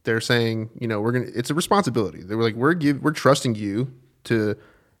 They're saying, it's a responsibility. They were like, we're trusting you to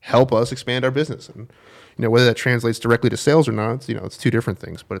help us expand our business, and whether that translates directly to sales or not, it's 2 different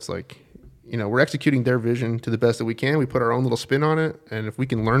things. But it's like, we're executing their vision to the best that we can. We put our own little spin on it, and if we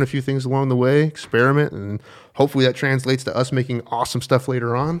can learn a few things along the way, experiment, and hopefully that translates to us making awesome stuff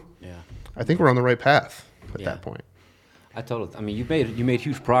later on. Yeah, I think we're on the right path at that point. I mean, you made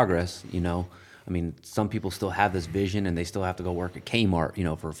huge progress. I mean, some people still have this vision and they still have to go work at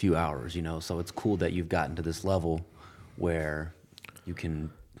Kmart, for a few hours. So it's cool that you've gotten to this level where you can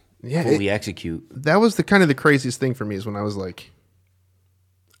fully execute. That was the kind of the craziest thing for me, is when I was like,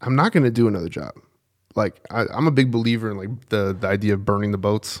 I'm not going to do another job. Like, I'm a big believer in like the idea of burning the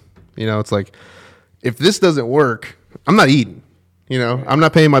boats. It's like, if this doesn't work, I'm not eating. I'm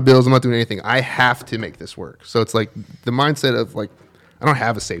not paying my bills. I'm not doing anything. I have to make this work. So it's like the mindset of like, I don't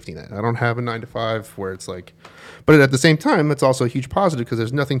have a safety net. I don't have a 9-to-5 where it's like, but at the same time, it's also a huge positive because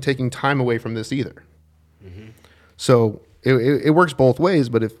there's nothing taking time away from this either. Mm-hmm. So it works both ways.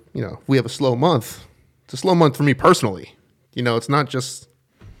 But if we have a slow month, it's a slow month for me personally. It's not just,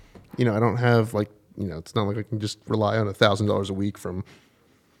 I don't have like, it's not like I can just rely on $1,000 a week from,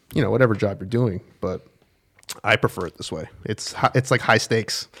 whatever job you're doing. But I prefer it this way. It's like high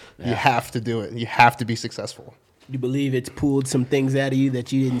stakes. Yeah. You have to do it. You have to be successful. You believe it's pulled some things out of you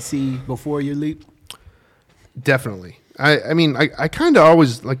that you didn't see before your leap? Definitely. I mean, I kind of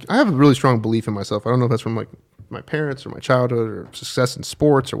always, like, I have a really strong belief in myself. I don't know if that's from like my parents or my childhood or success in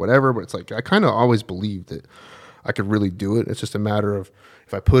sports or whatever, but it's like I kind of always believed that I could really do it. It's just a matter of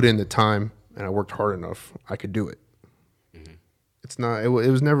if I put in the time and I worked hard enough, I could do it. Mm-hmm. It's not. It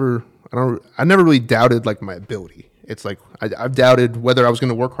was never. I never really doubted like my ability. It's like I've doubted whether I was going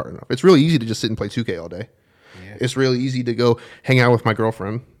to work hard enough. It's really easy to just sit and play 2K all day. Yeah. It's really easy to go hang out with my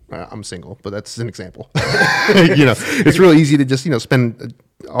girlfriend. I'm single, but that's an example. It's really easy to just spend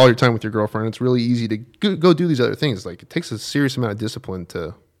all your time with your girlfriend. It's really easy to go do these other things. Like, it takes a serious amount of discipline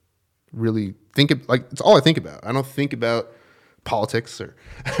to really think of, like, it's all I think about. I don't think about politics, or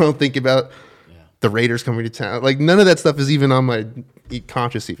I don't think about the Raiders coming to town. Like, none of that stuff is even on my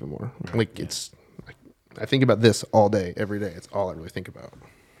conscious anymore. Like, I think about this all day, every day. It's all I really think about.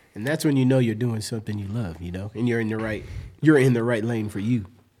 And that's when you're doing something you love, and you're in the right lane for you.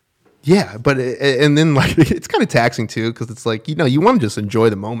 Yeah, but and then like it's kind of taxing too, because it's like you want to just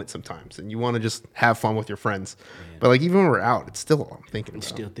enjoy the moment sometimes, and you want to just have fun with your friends. Man. But like, even when we're out, it's still all I'm thinking about.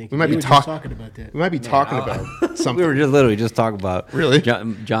 Still thinking. We might be talking about that. We might be talking about something. We were just literally just talking about. Really,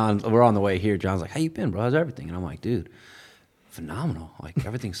 John. We're on the way here. John's like, "How you been, bro? How's everything?" And I'm like, "Dude, phenomenal. Like,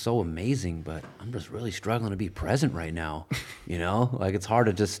 everything's so amazing, but I'm just really struggling to be present right now. Like, it's hard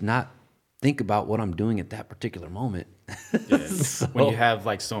to just not think about what I'm doing at that particular moment." Yeah. When you have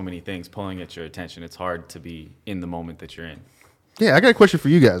like so many things pulling at your attention, it's hard to be in the moment that you're in. Yeah, I got a question for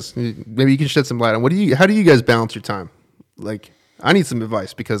you guys. Maybe you can shed some light on how do you guys balance your time? Like, I need some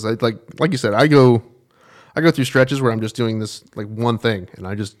advice, because I like you said, I go through stretches where I'm just doing this like one thing, and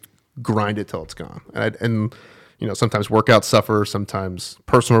I just grind it till it's gone. And sometimes workouts suffer, sometimes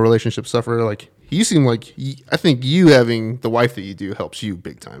personal relationships suffer. Like, you seem like, I think you having the wife that you do helps you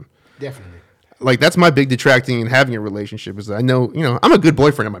big time. Definitely. Like, that's my big detracting in having a relationship, is that I know, I'm a good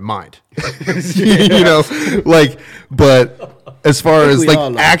boyfriend in my mind, but as far as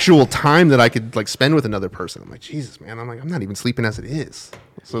like actual time that I could like spend with another person, I'm like, Jesus, man, I'm not even sleeping as it is.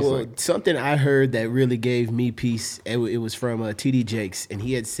 So something I heard that really gave me peace, it was from TD Jakes, and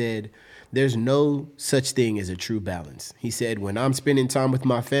he had said, there's no such thing as a true balance. He said, when I'm spending time with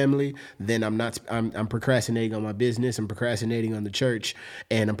my family, then I'm procrastinating on my business, I'm procrastinating on the church,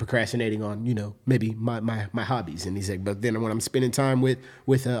 and I'm procrastinating on, maybe my hobbies. And he said, but then when I'm spending time with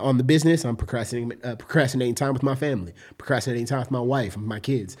on the business, I'm procrastinating time with my family, procrastinating time with my wife and my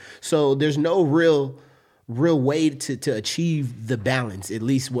kids. So there's no real way to achieve the balance, at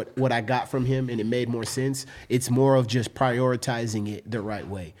least what I got from him, and it made more sense. It's more of just prioritizing it the right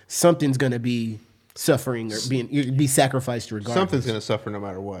way. Something's going to be suffering or be sacrificed regardless. Something's going to suffer no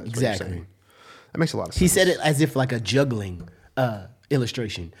matter what. Exactly. That makes a lot of sense. He said it as if like a juggling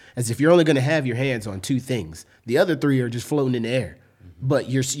illustration, as if you're only going to have your hands on 2 things. The other 3 are just floating in the air. But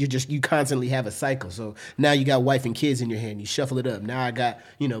you constantly have a cycle. So now you got wife and kids in your hand. You shuffle it up. Now I got,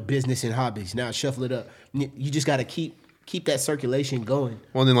 business and hobbies. Now I shuffle it up. You just got to keep that circulation going.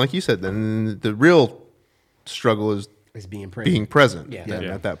 Well, then, like you said, then the real struggle is It's being present. being present. Yeah. Then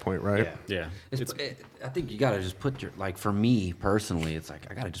Yeah. at that point, right? Yeah. Yeah. I think you gotta just put your, like, for me personally, it's like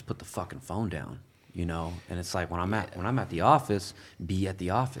I gotta just put the fucking phone down, you know. And it's like when I'm at the office, be at the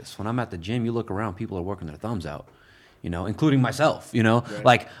office. When I'm at the gym, you look around, people are working their thumbs out, you know, including myself, you know. Right.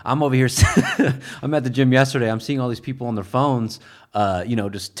 Like I'm over here, I'm at the gym yesterday. I'm seeing all these people on their phones, you know,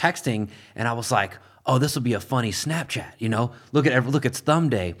 just texting, and I was like, oh, this will be a funny Snapchat, you know. Look, it's thumb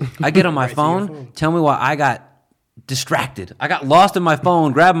day. I get on my phone. Tell me why I got distracted. I got lost in my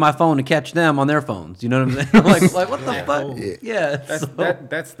phone, grabbing my phone to catch them on their phones. You know what I'm saying? like what the fuck? Yeah.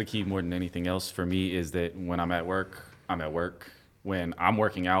 That's the key more than anything else for me, is that when I'm at work, I'm at work. When I'm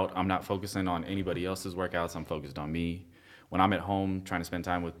working out, I'm not focusing on anybody else's workouts. I'm focused on me. When I'm at home trying to spend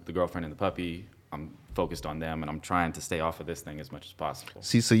time with the girlfriend and the puppy, I'm focused on them, and I'm trying to stay off of this thing as much as possible.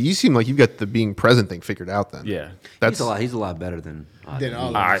 See, so you seem like you've got the being present thing figured out then. Yeah. He's a lot better than all of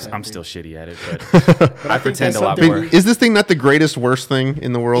me. us. I'm still shitty at it, but I pretend a lot something more. Is this thing not the greatest worst thing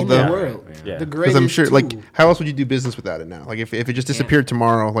in the world In though? the world. Yeah. The Because greatest I'm sure, tool. like, how else would you do business without it now? Like, if it just disappeared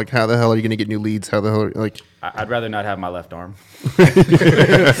tomorrow, like, how the hell are you going to get new leads? How the hell, like, I'd rather not have my left arm.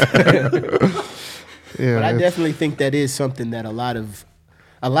 yeah. But I definitely think that is something that a lot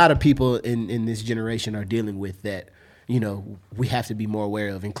of people in this generation are dealing with, that, you know, we have to be more aware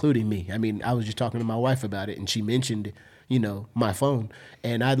of, including me. I mean, I was just talking to my wife about it, and she mentioned, you know, my phone.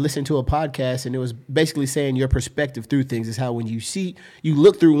 And I listened to a podcast, and it was basically saying your perspective through things is how when you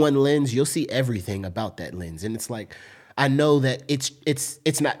look through one lens, you'll see everything about that lens. And it's like, I know that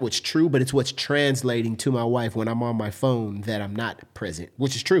it's not what's true, but it's what's translating to my wife when I'm on my phone that I'm not present,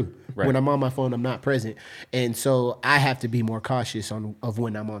 which is true. Right. When I'm on my phone, I'm not present. And so I have to be more cautious of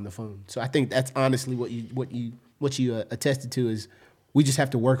when I'm on the phone. So I think that's honestly what you attested to, is we just have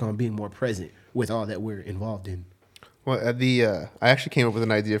to work on being more present with all that we're involved in. Well, I actually came up with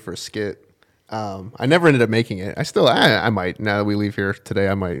an idea for a skit. I never ended up making it. I might, now that we leave here today,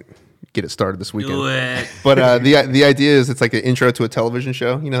 I might get it started this weekend. Do it. But the idea is it's like an intro to a television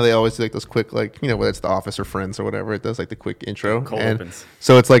show. You know, they always do like those quick, like, you know, whether it's The Office or Friends or whatever, it does like the quick intro. Cold And opens.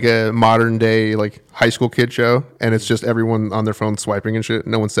 so it's like a modern day, like, high school kid show, and it's just everyone on their phone swiping and shit.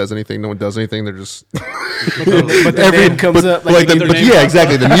 No one says anything. No one does anything. They're just But the name comes up. like they the, get but their yeah, name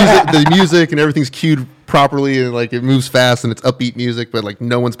exactly. The music and everything's cued properly, and like it moves fast, and it's upbeat music, but like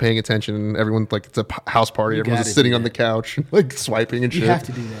no one's paying attention, and everyone, like, it's a house party. You Everyone's gotta just sitting do on the that. couch, like swiping and shit. You have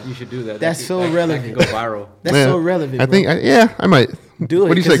to do that. You should do that. That's so relevant. That could go viral. That's Yeah. so relevant. I think, I might do it.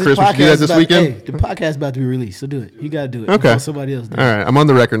 What do you say, 'cause Chris? Would you do that this weekend? Hey, the podcast is about to be released, so do it. You got to do it. Okay. Before somebody else does. All right, I'm on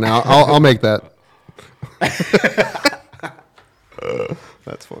the record now. I'll make that.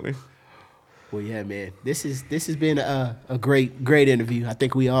 That's funny. Well, yeah, man. This has been a great interview. I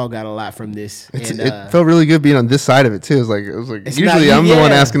think we all got a lot from this. And, It felt really good being on this side of it too. It was like It's usually not- I'm the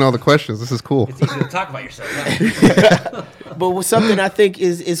one yeah. asking all the questions. This is cool. It's easy to talk about yourself. But with something I think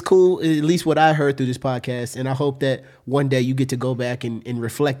is cool, at least what I heard through this podcast, and I hope that one day you get to go back and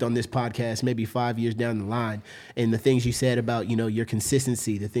reflect on this podcast, maybe 5 years down the line, and the things you said about, you know, your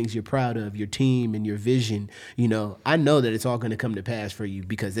consistency, the things you're proud of, your team and your vision. You know, I know that it's all going to come to pass for you,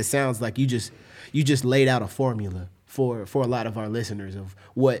 because it sounds like you just laid out a formula for a lot of our listeners of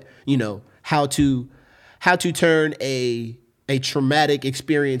what, you know, how to turn a traumatic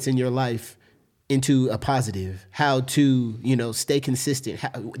experience in your life into a positive, how to, you know, stay consistent,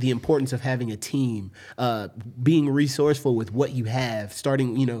 the importance of having a team, being resourceful with what you have,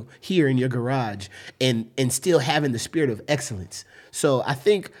 starting, you know, here in your garage, and still having the spirit of excellence. So I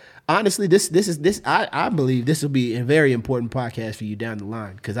think, honestly, I believe this will be a very important podcast for you down the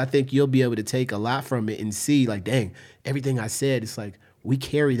line, because I think you'll be able to take a lot from it and see, like, dang, everything I said, it's like, we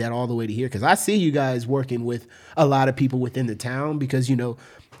carry that all the way to here. Because I see you guys working with a lot of people within the town, because, you know,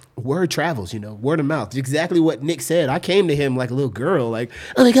 word travels, you know, word of mouth. It's exactly what Nick said. I came to him like a little girl, like,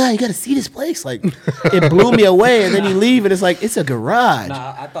 oh my God, you got to see this place. Like, it blew me away. And then you leave and it's like, it's a garage.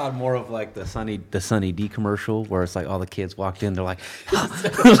 Nah, I thought more of like the Sunny D commercial, where it's like all the kids walked in, they're like,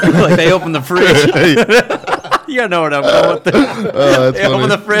 like they open the fridge. You know what I'm going with. That's They open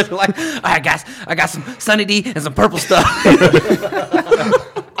funny. the fridge, they're like, all right, guys, I got some Sunny D and some purple stuff.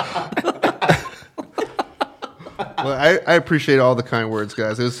 Well, I appreciate all the kind words,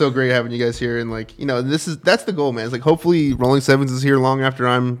 guys. It was so great having you guys here, and like, you know, that's the goal, man. It's like, hopefully Rolling Sevens is here long after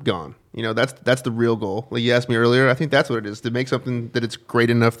I'm gone. You know, that's the real goal. Like you asked me earlier, I think that's what it is, to make something that it's great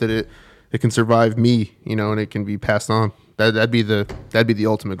enough that it can survive me, you know, and it can be passed on. That'd be the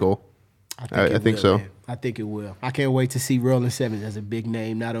ultimate goal. I think so. Man. I think it will. I can't wait to see Rolling Sevens as a big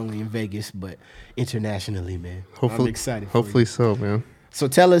name, not only in Vegas but internationally, man. Hopefully, I'm excited. Hopefully so, man. So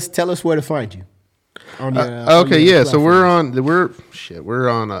tell us where to find you. On your, Okay, on your yeah. So we're platforms.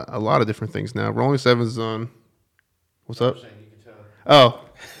 on a lot of different things now. Rolling Sevens is on What's up? Oh,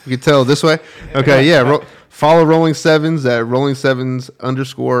 you can tell this way? Okay, yeah. Follow Rolling Sevens at Rolling Sevens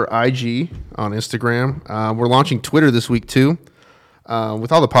 _IG on Instagram. We're launching Twitter this week, too.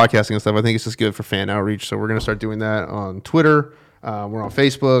 With all the podcasting and stuff, I think it's just good for fan outreach. So we're going to start doing that on Twitter. We're on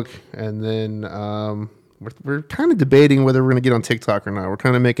Facebook. And then we're kind of debating whether we're going to get on TikTok or not. We're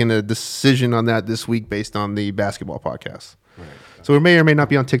kind of making a decision on that this week based on the basketball podcast. Right. So we may or may not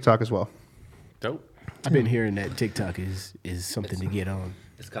be on TikTok as well. Dope. I've been hearing that TikTok is something to get on.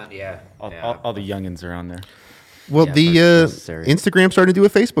 It's kind of, all the youngins are on there. Well, the Instagram's starting to do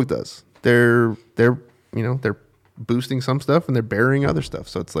what Facebook does. They're boosting some stuff and they're burying other stuff.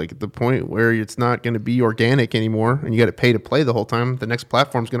 So it's like at the point where it's not going to be organic anymore and you got to pay to play the whole time. The next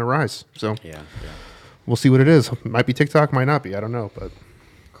platform's going to rise. So we'll see what it is. Might be TikTok, might not be. I don't know, but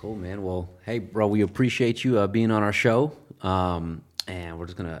cool, man. Well, hey, bro, we appreciate you being on our show. And we're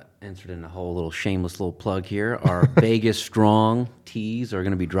just going to insert in a whole little shameless little plug here. Our Vegas Strong tees are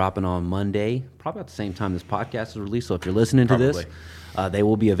going to be dropping on Monday, probably at the same time this podcast is released. So if you're listening to this, they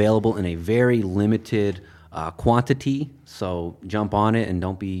will be available in a very limited quantity. So jump on it and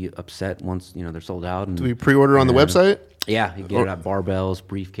don't be upset once they're sold out. And, do we pre-order on the website? Yeah, you can get it at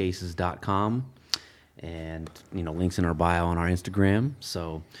barbellsbriefcases.com. And, links in our bio on our Instagram.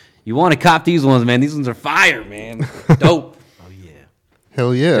 So you want to cop these ones, man. These ones are fire, man. Dope.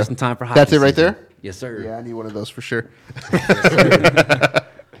 Hell yeah. Just in time for hockey That's it right season. there? Yes, sir. Yeah, I need one of those for sure. Well,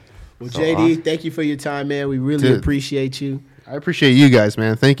 JD, thank you for your time, man. We really appreciate you. I appreciate you guys,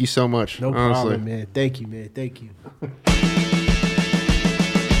 man. Thank you so much. No problem, man. Thank you, man. Thank you.